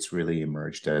standard that's really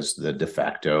emerged as the de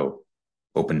facto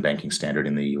open banking standard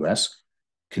in the US,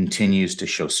 continues to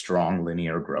show strong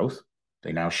linear growth.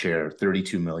 They now share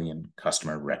 32 million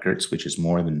customer records, which is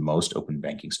more than most open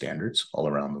banking standards all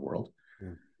around the world,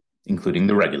 including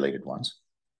the regulated ones.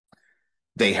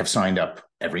 They have signed up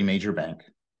every major bank,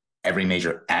 every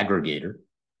major aggregator,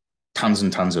 tons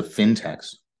and tons of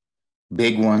fintechs,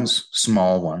 big ones,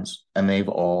 small ones, and they've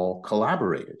all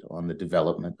collaborated on the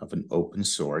development of an open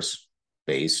source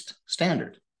based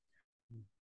standard.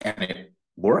 And it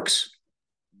works.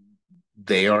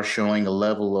 They are showing a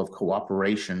level of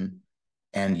cooperation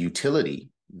and utility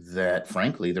that,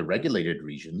 frankly, the regulated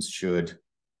regions should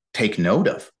take note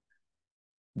of.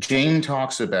 Jane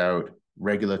talks about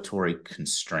regulatory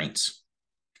constraints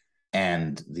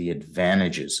and the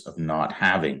advantages of not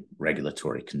having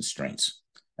regulatory constraints.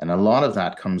 And a lot of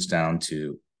that comes down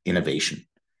to innovation.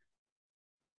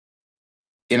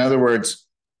 In other words,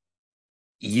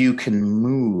 you can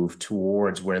move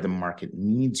towards where the market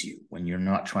needs you when you're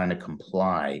not trying to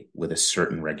comply with a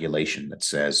certain regulation that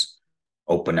says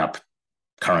open up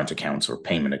current accounts or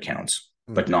payment accounts,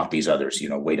 but not these others,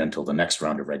 wait until the next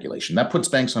round of regulation. That puts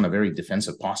banks on a very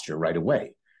defensive posture right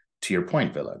away. To your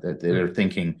point, Ville, they're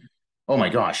thinking, oh my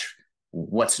gosh,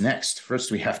 what's next?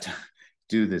 First, we have to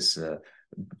do this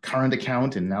current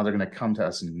account, and now they're going to come to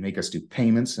us and make us do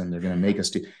payments, and they're going to make us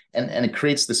do, and it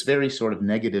creates this very sort of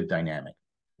negative dynamic.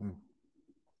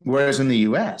 Whereas in the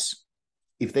US,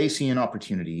 if they see an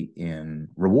opportunity in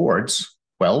rewards,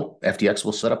 well, FDX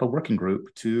will set up a working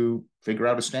group to figure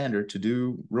out a standard to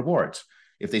do rewards.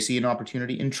 If they see an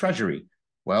opportunity in treasury,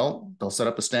 well, they'll set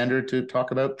up a standard to talk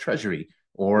about treasury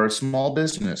or small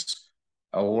business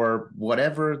or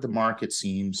whatever the market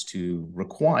seems to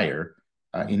require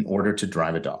in order to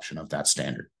drive adoption of that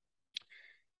standard.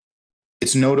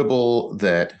 It's notable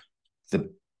that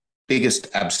the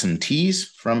biggest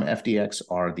absentees from FDX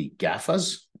are the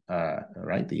GAFAs,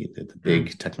 right? The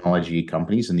big technology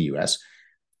companies in the US.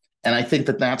 And I think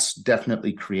that that's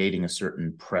definitely creating a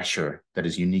certain pressure that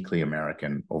is uniquely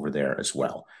American over there as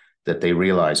well, that they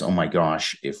realize, oh my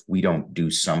gosh, if we don't do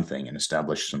something and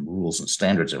establish some rules and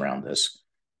standards around this,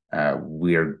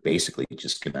 we're basically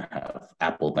just going to have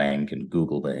Apple Bank and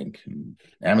Google Bank and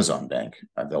Amazon Bank.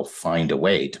 They'll find a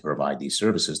way to provide these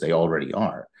services. They already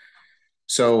are.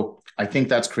 So I think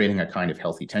that's creating a kind of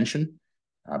healthy tension.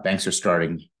 Banks are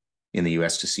starting in the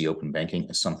US to see open banking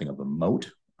as something of a moat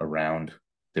around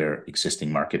their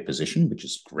existing market position, which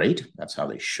is great. That's how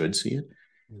they should see it.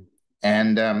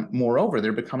 And moreover,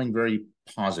 they're becoming very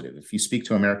positive. If you speak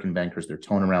to American bankers, their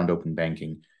tone around open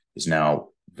banking is now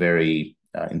very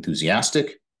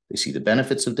enthusiastic. They see the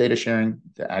benefits of data sharing.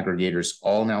 The aggregators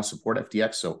all now support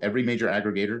FDX. So every major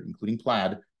aggregator, including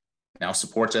Plaid, now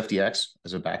supports FDX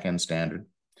as a backend standard.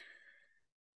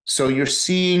 So you're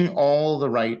seeing all the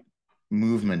right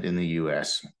movement in the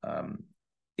US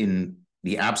in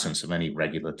the absence of any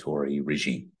regulatory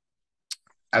regime.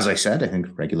 As I said, I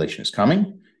think regulation is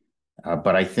coming,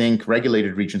 but I think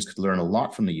regulated regions could learn a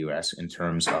lot from the US in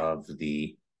terms of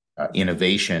the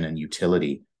innovation and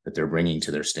utility that they're bringing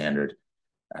to their standard,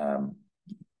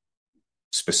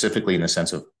 specifically in the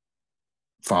sense of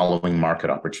following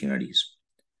market opportunities.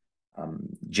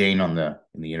 Jane in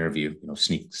the interview,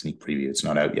 sneak preview, it's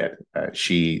not out yet.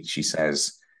 She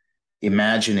says,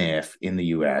 imagine if in the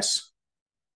US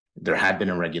there had been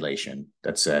a regulation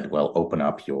that said, well, open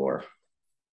up your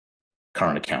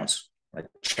current accounts, right?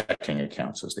 Checking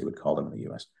accounts, as they would call them in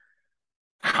the US.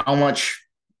 How much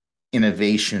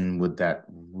innovation would that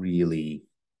really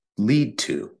lead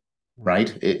to, right?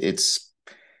 It's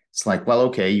like, well,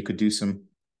 okay, you could do some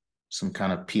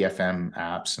kind of PFM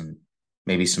apps and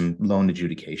maybe some loan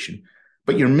adjudication,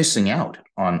 but you're missing out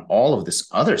on all of this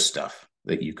other stuff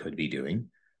that you could be doing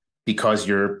because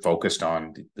you're focused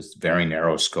on this very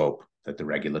narrow scope that the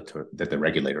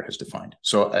regulator has defined.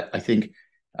 So I think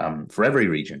for every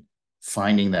region,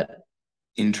 finding that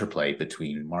interplay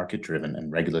between market-driven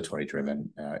and regulatory-driven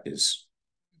is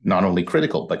not only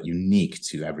critical but unique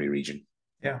to every region.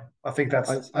 Yeah, I think that's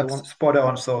spot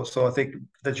on. So I think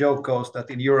the joke goes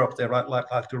that in Europe they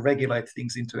like to regulate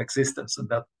things into existence, and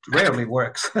that rarely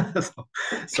works.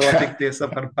 so I think there's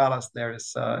some kind of balance there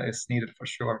is needed for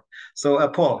sure. So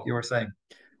Paul, you were saying.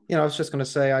 I was just going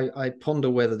to say I ponder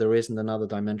whether there isn't another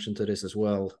dimension to this as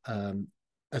well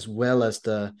as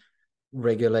the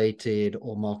regulated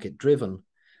or market-driven.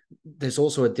 There's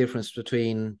also a difference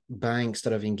between banks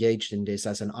that have engaged in this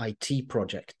as an IT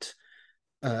project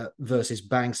versus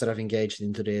banks that have engaged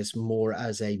into this more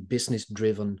as a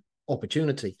business-driven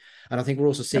opportunity. And I think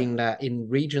we're also seeing that in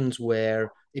regions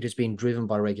where it is being driven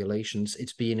by regulations,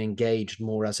 it's being engaged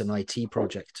more as an IT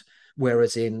project.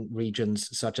 Whereas in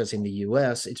regions such as in the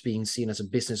US, it's being seen as a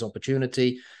business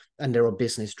opportunity and there are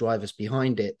business drivers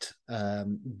behind it,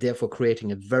 therefore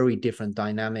creating a very different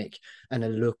dynamic and a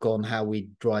look on how we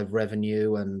drive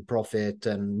revenue and profit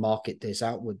and market this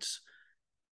outwards.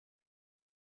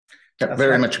 Yeah,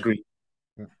 very much agree.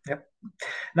 Yep.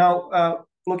 Now,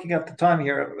 looking at the time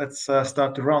here, let's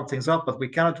start to round things up, but we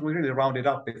cannot really round it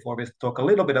up before we talk a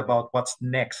little bit about what's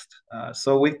next.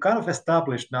 So we've kind of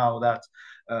established now that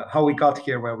how we got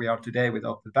here where we are today with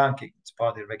open banking. It's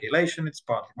partly regulation, it's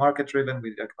partly market-driven.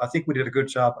 I think we did a good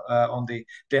job on the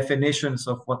definitions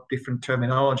of what different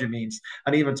terminology means,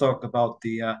 and even talked about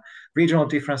the regional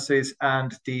differences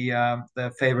and the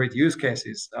favorite use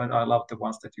cases. I love the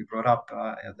ones that you brought up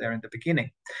there in the beginning.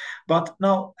 But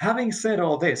now, having said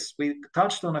all this, we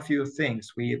touched on a few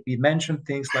things. We mentioned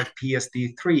things like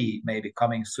PSD3 maybe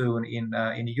coming soon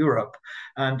in Europe,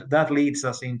 and that leads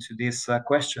us into this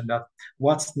question that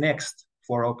what's next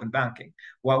for open banking?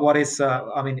 What is,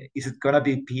 is it going to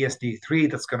be PSD3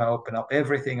 that's going to open up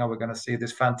everything? Are we going to see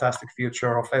this fantastic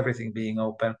future of everything being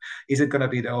open? Is it going to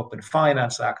be the Open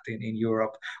Finance Act in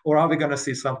Europe? Or are we going to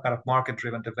see some kind of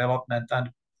market-driven development?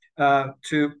 And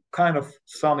to kind of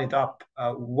sum it up,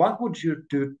 what would you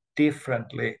do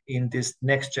differently in this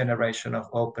next generation of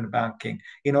open banking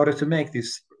in order to make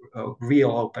this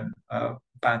real open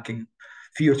banking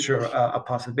future a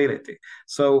possibility?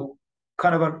 So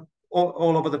kind of an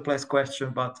all over the place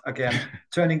question, but again,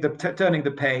 turning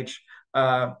the page,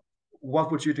 what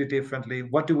would you do differently?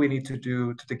 What do we need to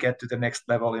do to get to the next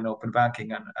level in open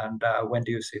banking, and when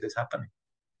do you see this happening?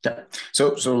 Yeah.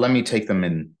 So let me take them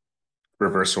in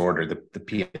reverse order. The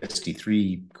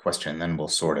PSD3 question, then we'll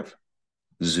sort of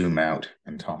zoom out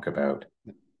and talk about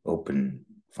open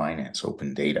finance,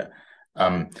 open data.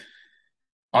 On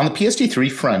the PSD3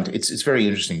 front, it's very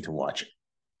interesting to watch.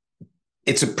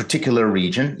 It's a particular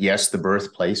region, yes, the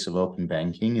birthplace of open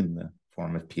banking in the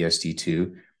form of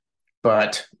PSD2,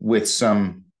 but with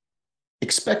some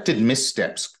expected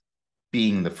missteps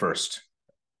being the first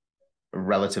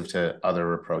relative to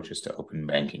other approaches to open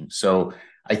banking. So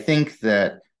I think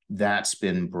that that's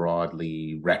been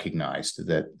broadly recognized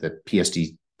that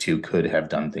PSD2 could have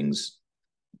done things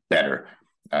better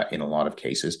in a lot of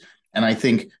cases. And I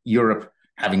think Europe,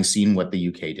 having seen what the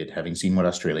UK did, having seen what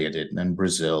Australia did, and then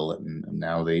Brazil, and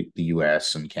now the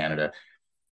US and Canada,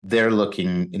 they're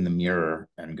looking in the mirror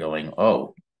and going,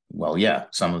 oh, well, yeah,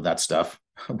 some of that stuff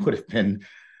would have been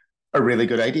a really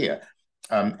good idea.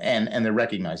 And they're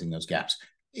recognizing those gaps.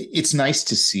 It's nice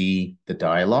to see the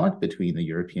dialogue between the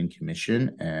European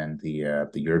Commission and the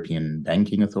European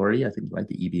Banking Authority, I think, right,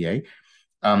 the EBA.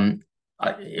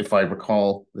 If I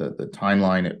recall the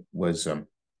timeline, it was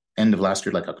end of last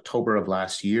year, like October of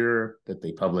last year, that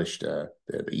they published, the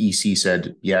EC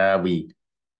said, yeah, we've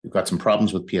got some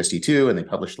problems with PSD2, and they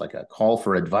published like a call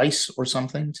for advice or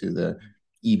something to the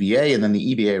EBA, and then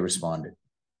the EBA responded.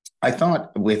 I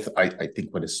thought I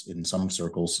think what is in some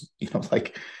circles,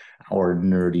 like our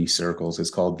nerdy circles, is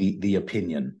called the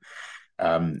opinion.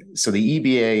 So the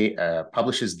EBA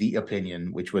publishes the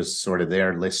opinion, which was sort of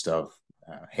their list of,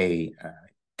 hey,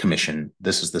 Commission,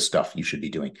 this is the stuff you should be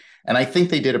doing. And I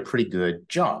think they did a pretty good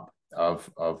job of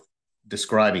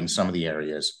describing some of the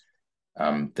areas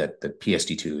that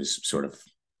PSD2 is sort of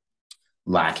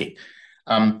lacking.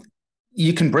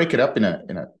 You can break it up in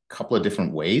a couple of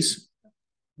different ways.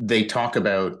 They talk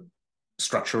about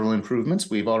structural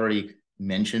improvements. We've already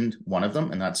mentioned one of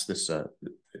them, and that's this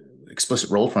explicit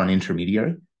role for an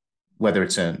intermediary, whether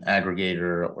it's an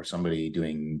aggregator or somebody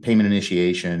doing payment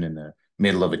initiation in the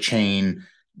middle of a chain.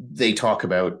 They talk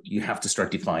about you have to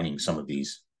start defining some of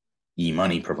these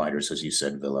e-money providers, as you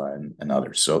said, Ville and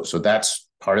others. So that's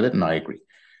part of it, and I agree.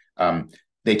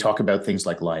 They talk about things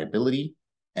like liability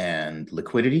and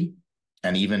liquidity,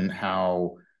 and even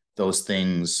how those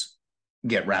things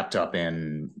get wrapped up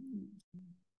in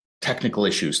technical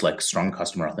issues like strong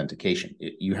customer authentication.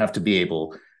 You have to be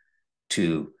able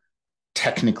to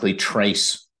technically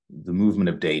trace the movement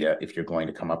of data if you're going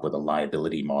to come up with a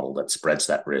liability model that spreads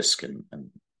that risk and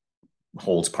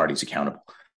holds parties accountable.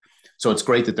 So it's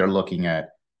great that they're looking at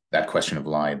that question of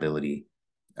liability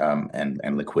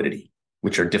and liquidity,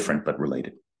 which are different but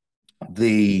related.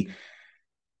 The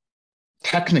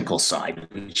technical side,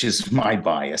 which is my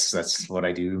bias, that's what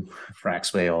I do for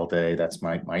Axway all day. That's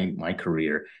my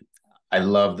career. I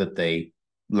love that they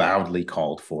loudly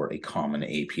called for a common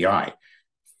API.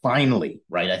 Finally,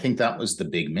 right? I think that was the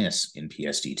big miss in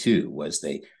PSD2, was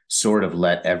they sort of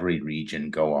let every region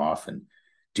go off and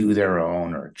do their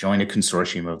own or join a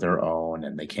consortium of their own,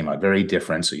 and they came out very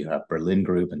different. So you have Berlin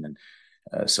Group, and then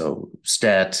so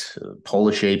STET,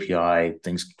 Polish API,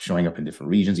 things showing up in different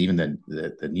regions. Even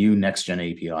the new next-gen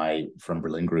API from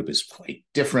Berlin Group is quite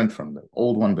different from the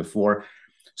old one before.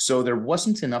 So there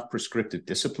wasn't enough prescriptive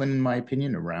discipline, in my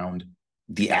opinion, around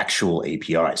the actual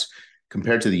APIs,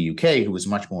 compared to the UK, who was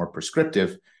much more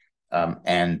prescriptive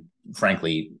and,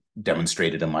 frankly,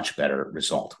 demonstrated a much better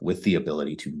result with the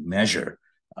ability to measure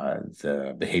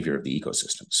the behavior of the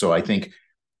ecosystem. So I think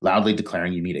loudly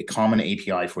declaring you need a common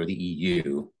API for the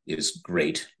EU is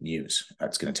great news.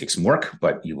 It's going to take some work,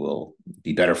 but you will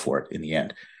be better for it in the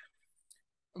end.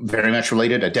 Very much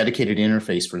related, a dedicated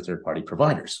interface for third-party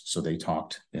providers. So they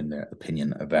talked, in their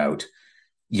opinion, about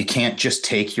you can't just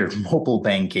take your mobile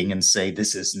banking and say,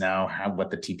 this is now what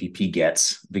the TPP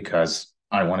gets because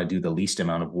I want to do the least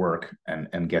amount of work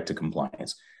and get to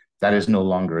compliance. That is no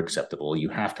longer acceptable. You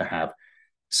have to have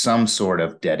some sort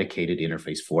of dedicated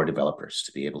interface for developers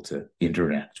to be able to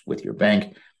interact with your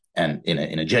bank, and in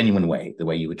a genuine way, the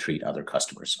way you would treat other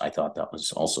customers. I thought that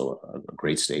was also a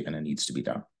great statement and needs to be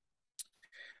done.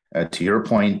 To your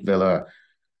point, Ville,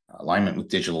 alignment with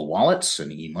digital wallets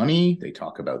and e-money, they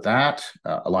talk about that.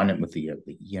 Alignment with the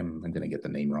EM, I'm going to get the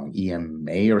name wrong,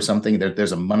 EMA or something.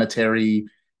 There's a monetary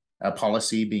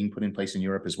policy being put in place in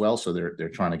Europe as well. So they're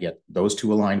trying to get those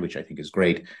two aligned, which I think is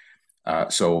great.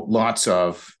 So lots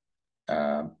of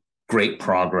great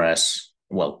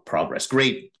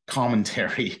great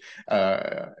commentary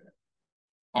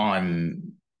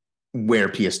on where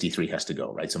PSD3 has to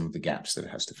go, right? Some of the gaps that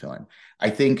it has to fill in. I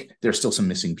think there's still some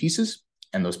missing pieces,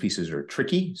 and those pieces are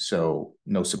tricky. So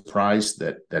no surprise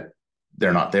that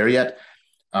they're not there yet.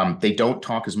 They don't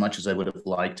talk as much as I would have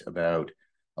liked about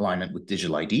alignment with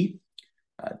digital ID.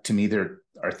 To me, there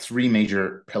are three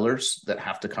major pillars that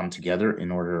have to come together in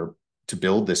order to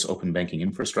build this open banking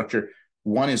infrastructure.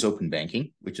 One is open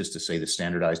banking, which is to say the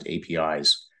standardized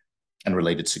APIs and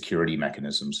related security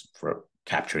mechanisms for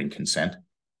capturing consent.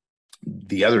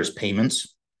 The other is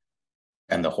payments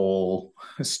and the whole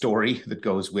story that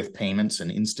goes with payments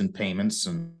and instant payments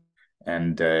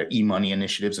and e-money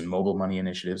initiatives and mobile money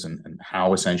initiatives and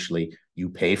how essentially you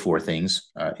pay for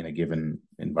things in a given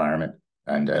environment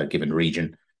and a given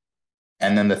region.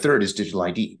 And then the third is digital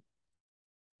ID.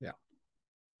 Yeah.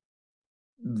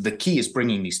 The key is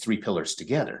bringing these three pillars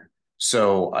together.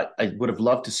 So I would have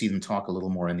loved to see them talk a little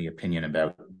more in the opinion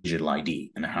about digital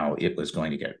ID and how it was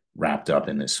going to get wrapped up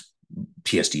in this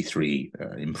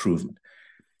PSD3 improvement.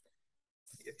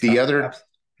 The other,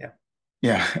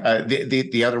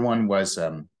 the other one was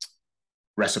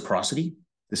reciprocity.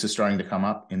 This is starting to come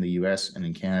up in the US and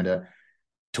in Canada.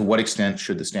 To what extent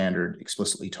should the standard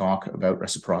explicitly talk about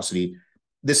reciprocity?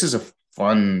 This is a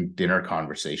fun dinner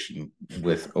conversation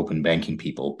with open banking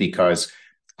people, because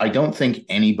I don't think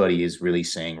anybody is really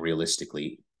saying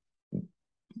realistically,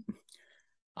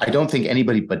 I don't think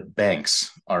anybody but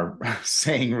banks are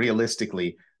saying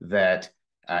realistically that,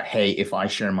 hey, if I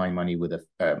share my money with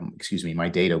my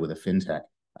data with a fintech,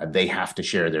 they have to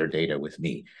share their data with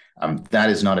me.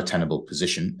 That is not a tenable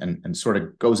position and sort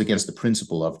of goes against the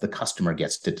principle of the customer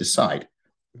gets to decide.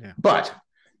 Yeah. But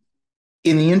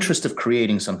in the interest of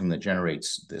creating something that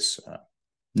generates this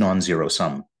non-zero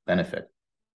sum benefit,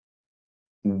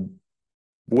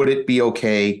 would it be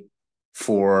okay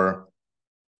for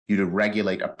you to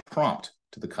regulate a prompt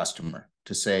to the customer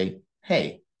to say,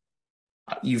 hey,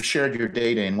 you've shared your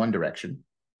data in one direction.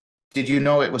 Did you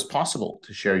know it was possible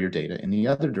to share your data in the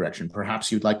other direction?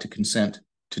 Perhaps you'd like to consent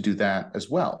to do that as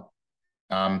well.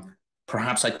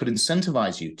 perhaps I could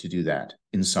incentivize you to do that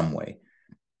in some way.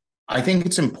 I think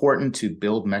it's important to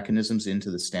build mechanisms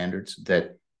into the standards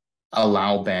that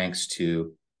allow banks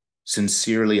to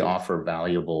sincerely offer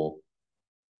valuable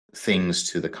things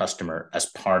to the customer as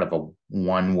part of a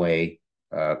one-way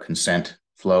consent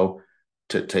flow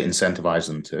to incentivize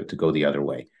them to go the other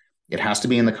way. It has to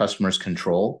be in the customer's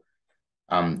control.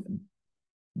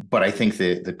 But I think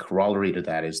the corollary to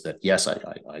that is that, yes, I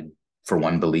for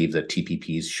one believe that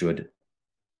TPPs should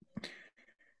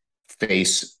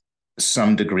face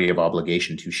some degree of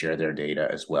obligation to share their data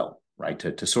as well, right?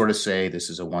 To sort of say this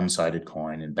is a one-sided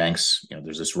coin, and banks,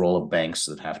 there's this role of banks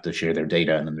that have to share their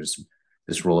data, and then there's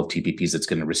this role of TPPs that's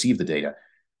going to receive the data.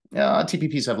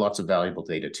 TPPs have lots of valuable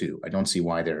data too. I don't see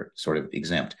why they're sort of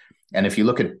exempt. And if you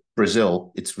look at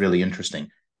Brazil, it's really interesting.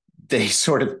 They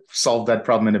sort of solved that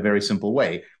problem in a very simple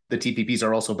way. The TPPs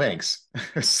are also banks,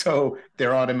 so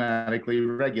they're automatically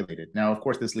regulated. Now, of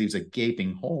course, this leaves a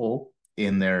gaping hole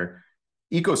in their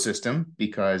ecosystem,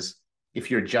 because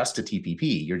if you're just a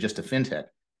TPP, you're just a fintech,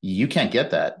 you can't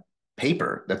get that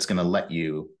paper that's going to let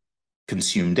you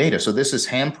consume data. So this is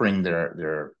hampering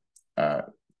their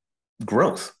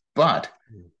growth. But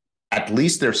at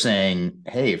least they're saying,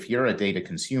 hey, if you're a data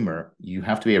consumer, you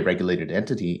have to be a regulated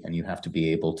entity, and you have to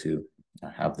be able to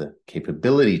have the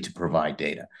capability to provide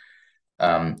data.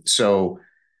 So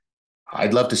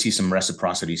I'd love to see some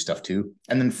reciprocity stuff too.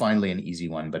 And then finally, an easy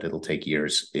one, but it'll take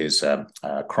years, is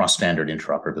cross-standard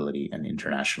interoperability and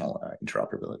international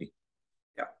interoperability.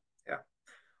 Yeah, yeah.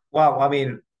 Wow. I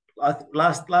mean,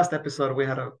 last episode we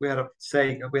had a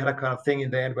kind of thing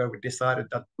in the end where we decided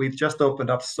that we just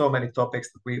opened up so many topics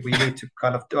that we need to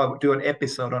kind of do an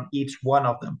episode on each one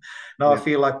of them. Now, yeah. I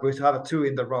feel like we have 2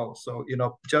 in the row. So,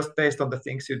 just based on the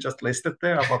things you just listed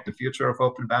there about the future of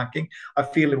open banking, I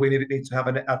feel that we need to have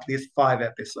at least 5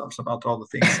 episodes about all the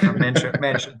things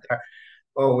mentioned there.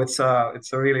 Oh, it's a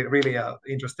really, really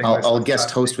interesting. I'll guest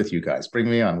host with you guys. Bring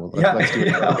me on. Let's do it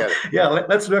together. Yeah,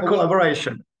 let's do a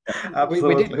collaboration.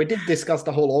 We did discuss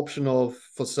the whole option of,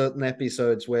 for certain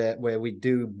episodes where we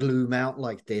do bloom out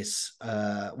like this,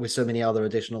 with so many other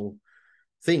additional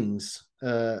things,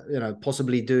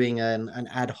 possibly doing an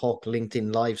ad hoc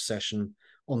LinkedIn live session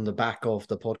on the back of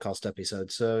the podcast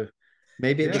episode. So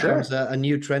maybe it becomes a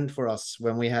new trend for us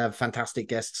when we have fantastic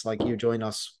guests like you join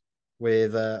us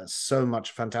with so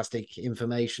much fantastic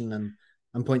information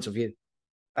and points of view.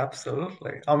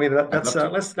 Absolutely. I mean, let's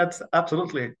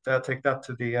absolutely take that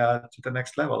to the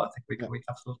next level. I think we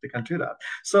absolutely can do that.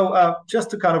 So just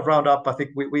to kind of round up, I think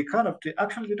we kind of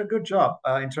actually did a good job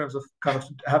in terms of kind of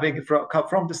having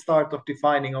from the start of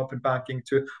defining open banking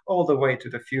to all the way to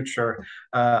the future,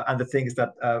 and the things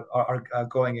that are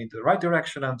going into the right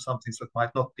direction, and some things that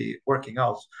might not be working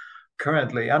out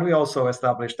currently. And we also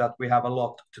established that we have a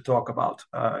lot to talk about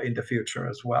in the future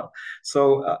as well.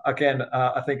 So again,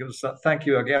 I think it was thank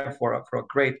you again for a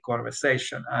great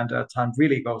conversation. And time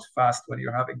really goes fast when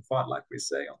you're having fun, like we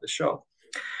say on the show.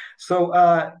 So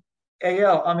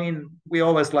Eyal, I mean, we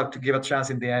always like to give a chance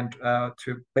in the end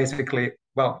to basically,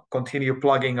 continue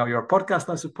plugging your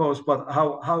podcast, I suppose. But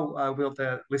how will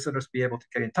the listeners be able to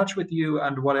get in touch with you?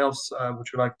 And what else would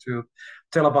you like to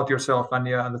tell about yourself and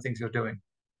the things you're doing?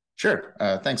 Sure.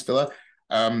 Thanks, Ville.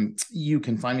 You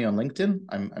can find me on LinkedIn.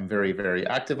 I'm very, very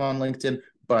active on LinkedIn,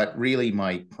 but really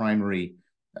my primary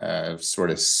sort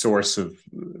of source of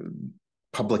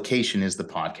publication is the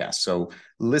podcast. So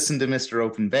listen to Mr.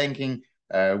 Open Banking.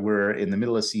 We're in the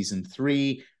middle of season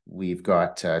 3. We've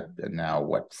got now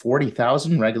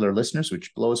 40,000 regular listeners,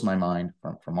 which blows my mind,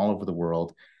 from all over the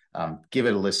world. Give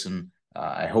it a listen.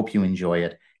 I hope you enjoy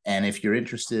it. And if you're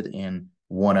interested in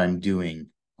what I'm doing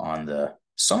on the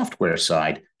software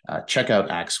side, check out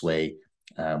Axway.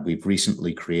 We've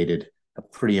recently created a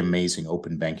pretty amazing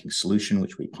open banking solution,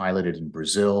 which we piloted in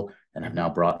Brazil and have now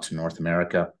brought to North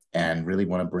America, and really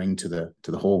want to bring to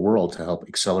the whole world to help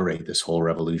accelerate this whole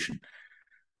revolution.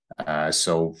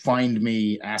 So find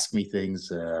me, ask me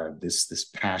things. This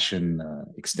passion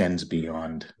extends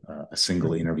beyond a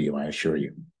single interview, I assure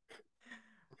you.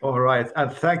 All right.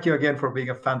 And thank you again for being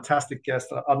a fantastic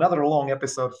guest. Another long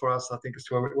episode for us. I think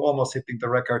we're almost hitting the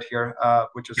record here,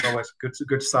 which is always a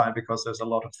good sign, because there's a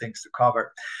lot of things to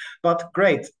cover. But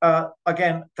great.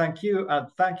 Again, thank you. And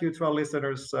thank you to our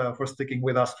listeners for sticking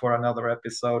with us for another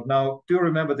episode. Now, do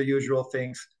remember the usual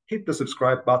things. Hit the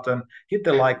subscribe button, hit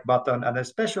the like button, and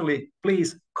especially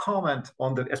please comment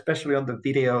especially on the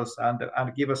videos,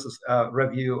 and give us a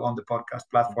review on the podcast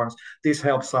platforms. This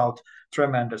helps out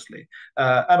tremendously.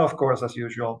 And of course, as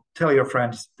usual, tell your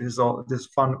friends. This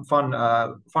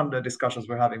fun discussions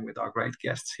we're having with our great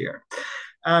guests here.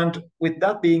 And with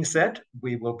that being said,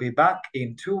 we will be back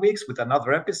in 2 weeks with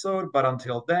another episode. But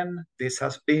until then, this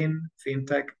has been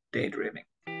Fintech Daydreaming.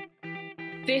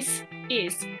 This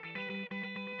is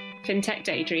Fintech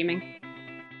Daydreaming.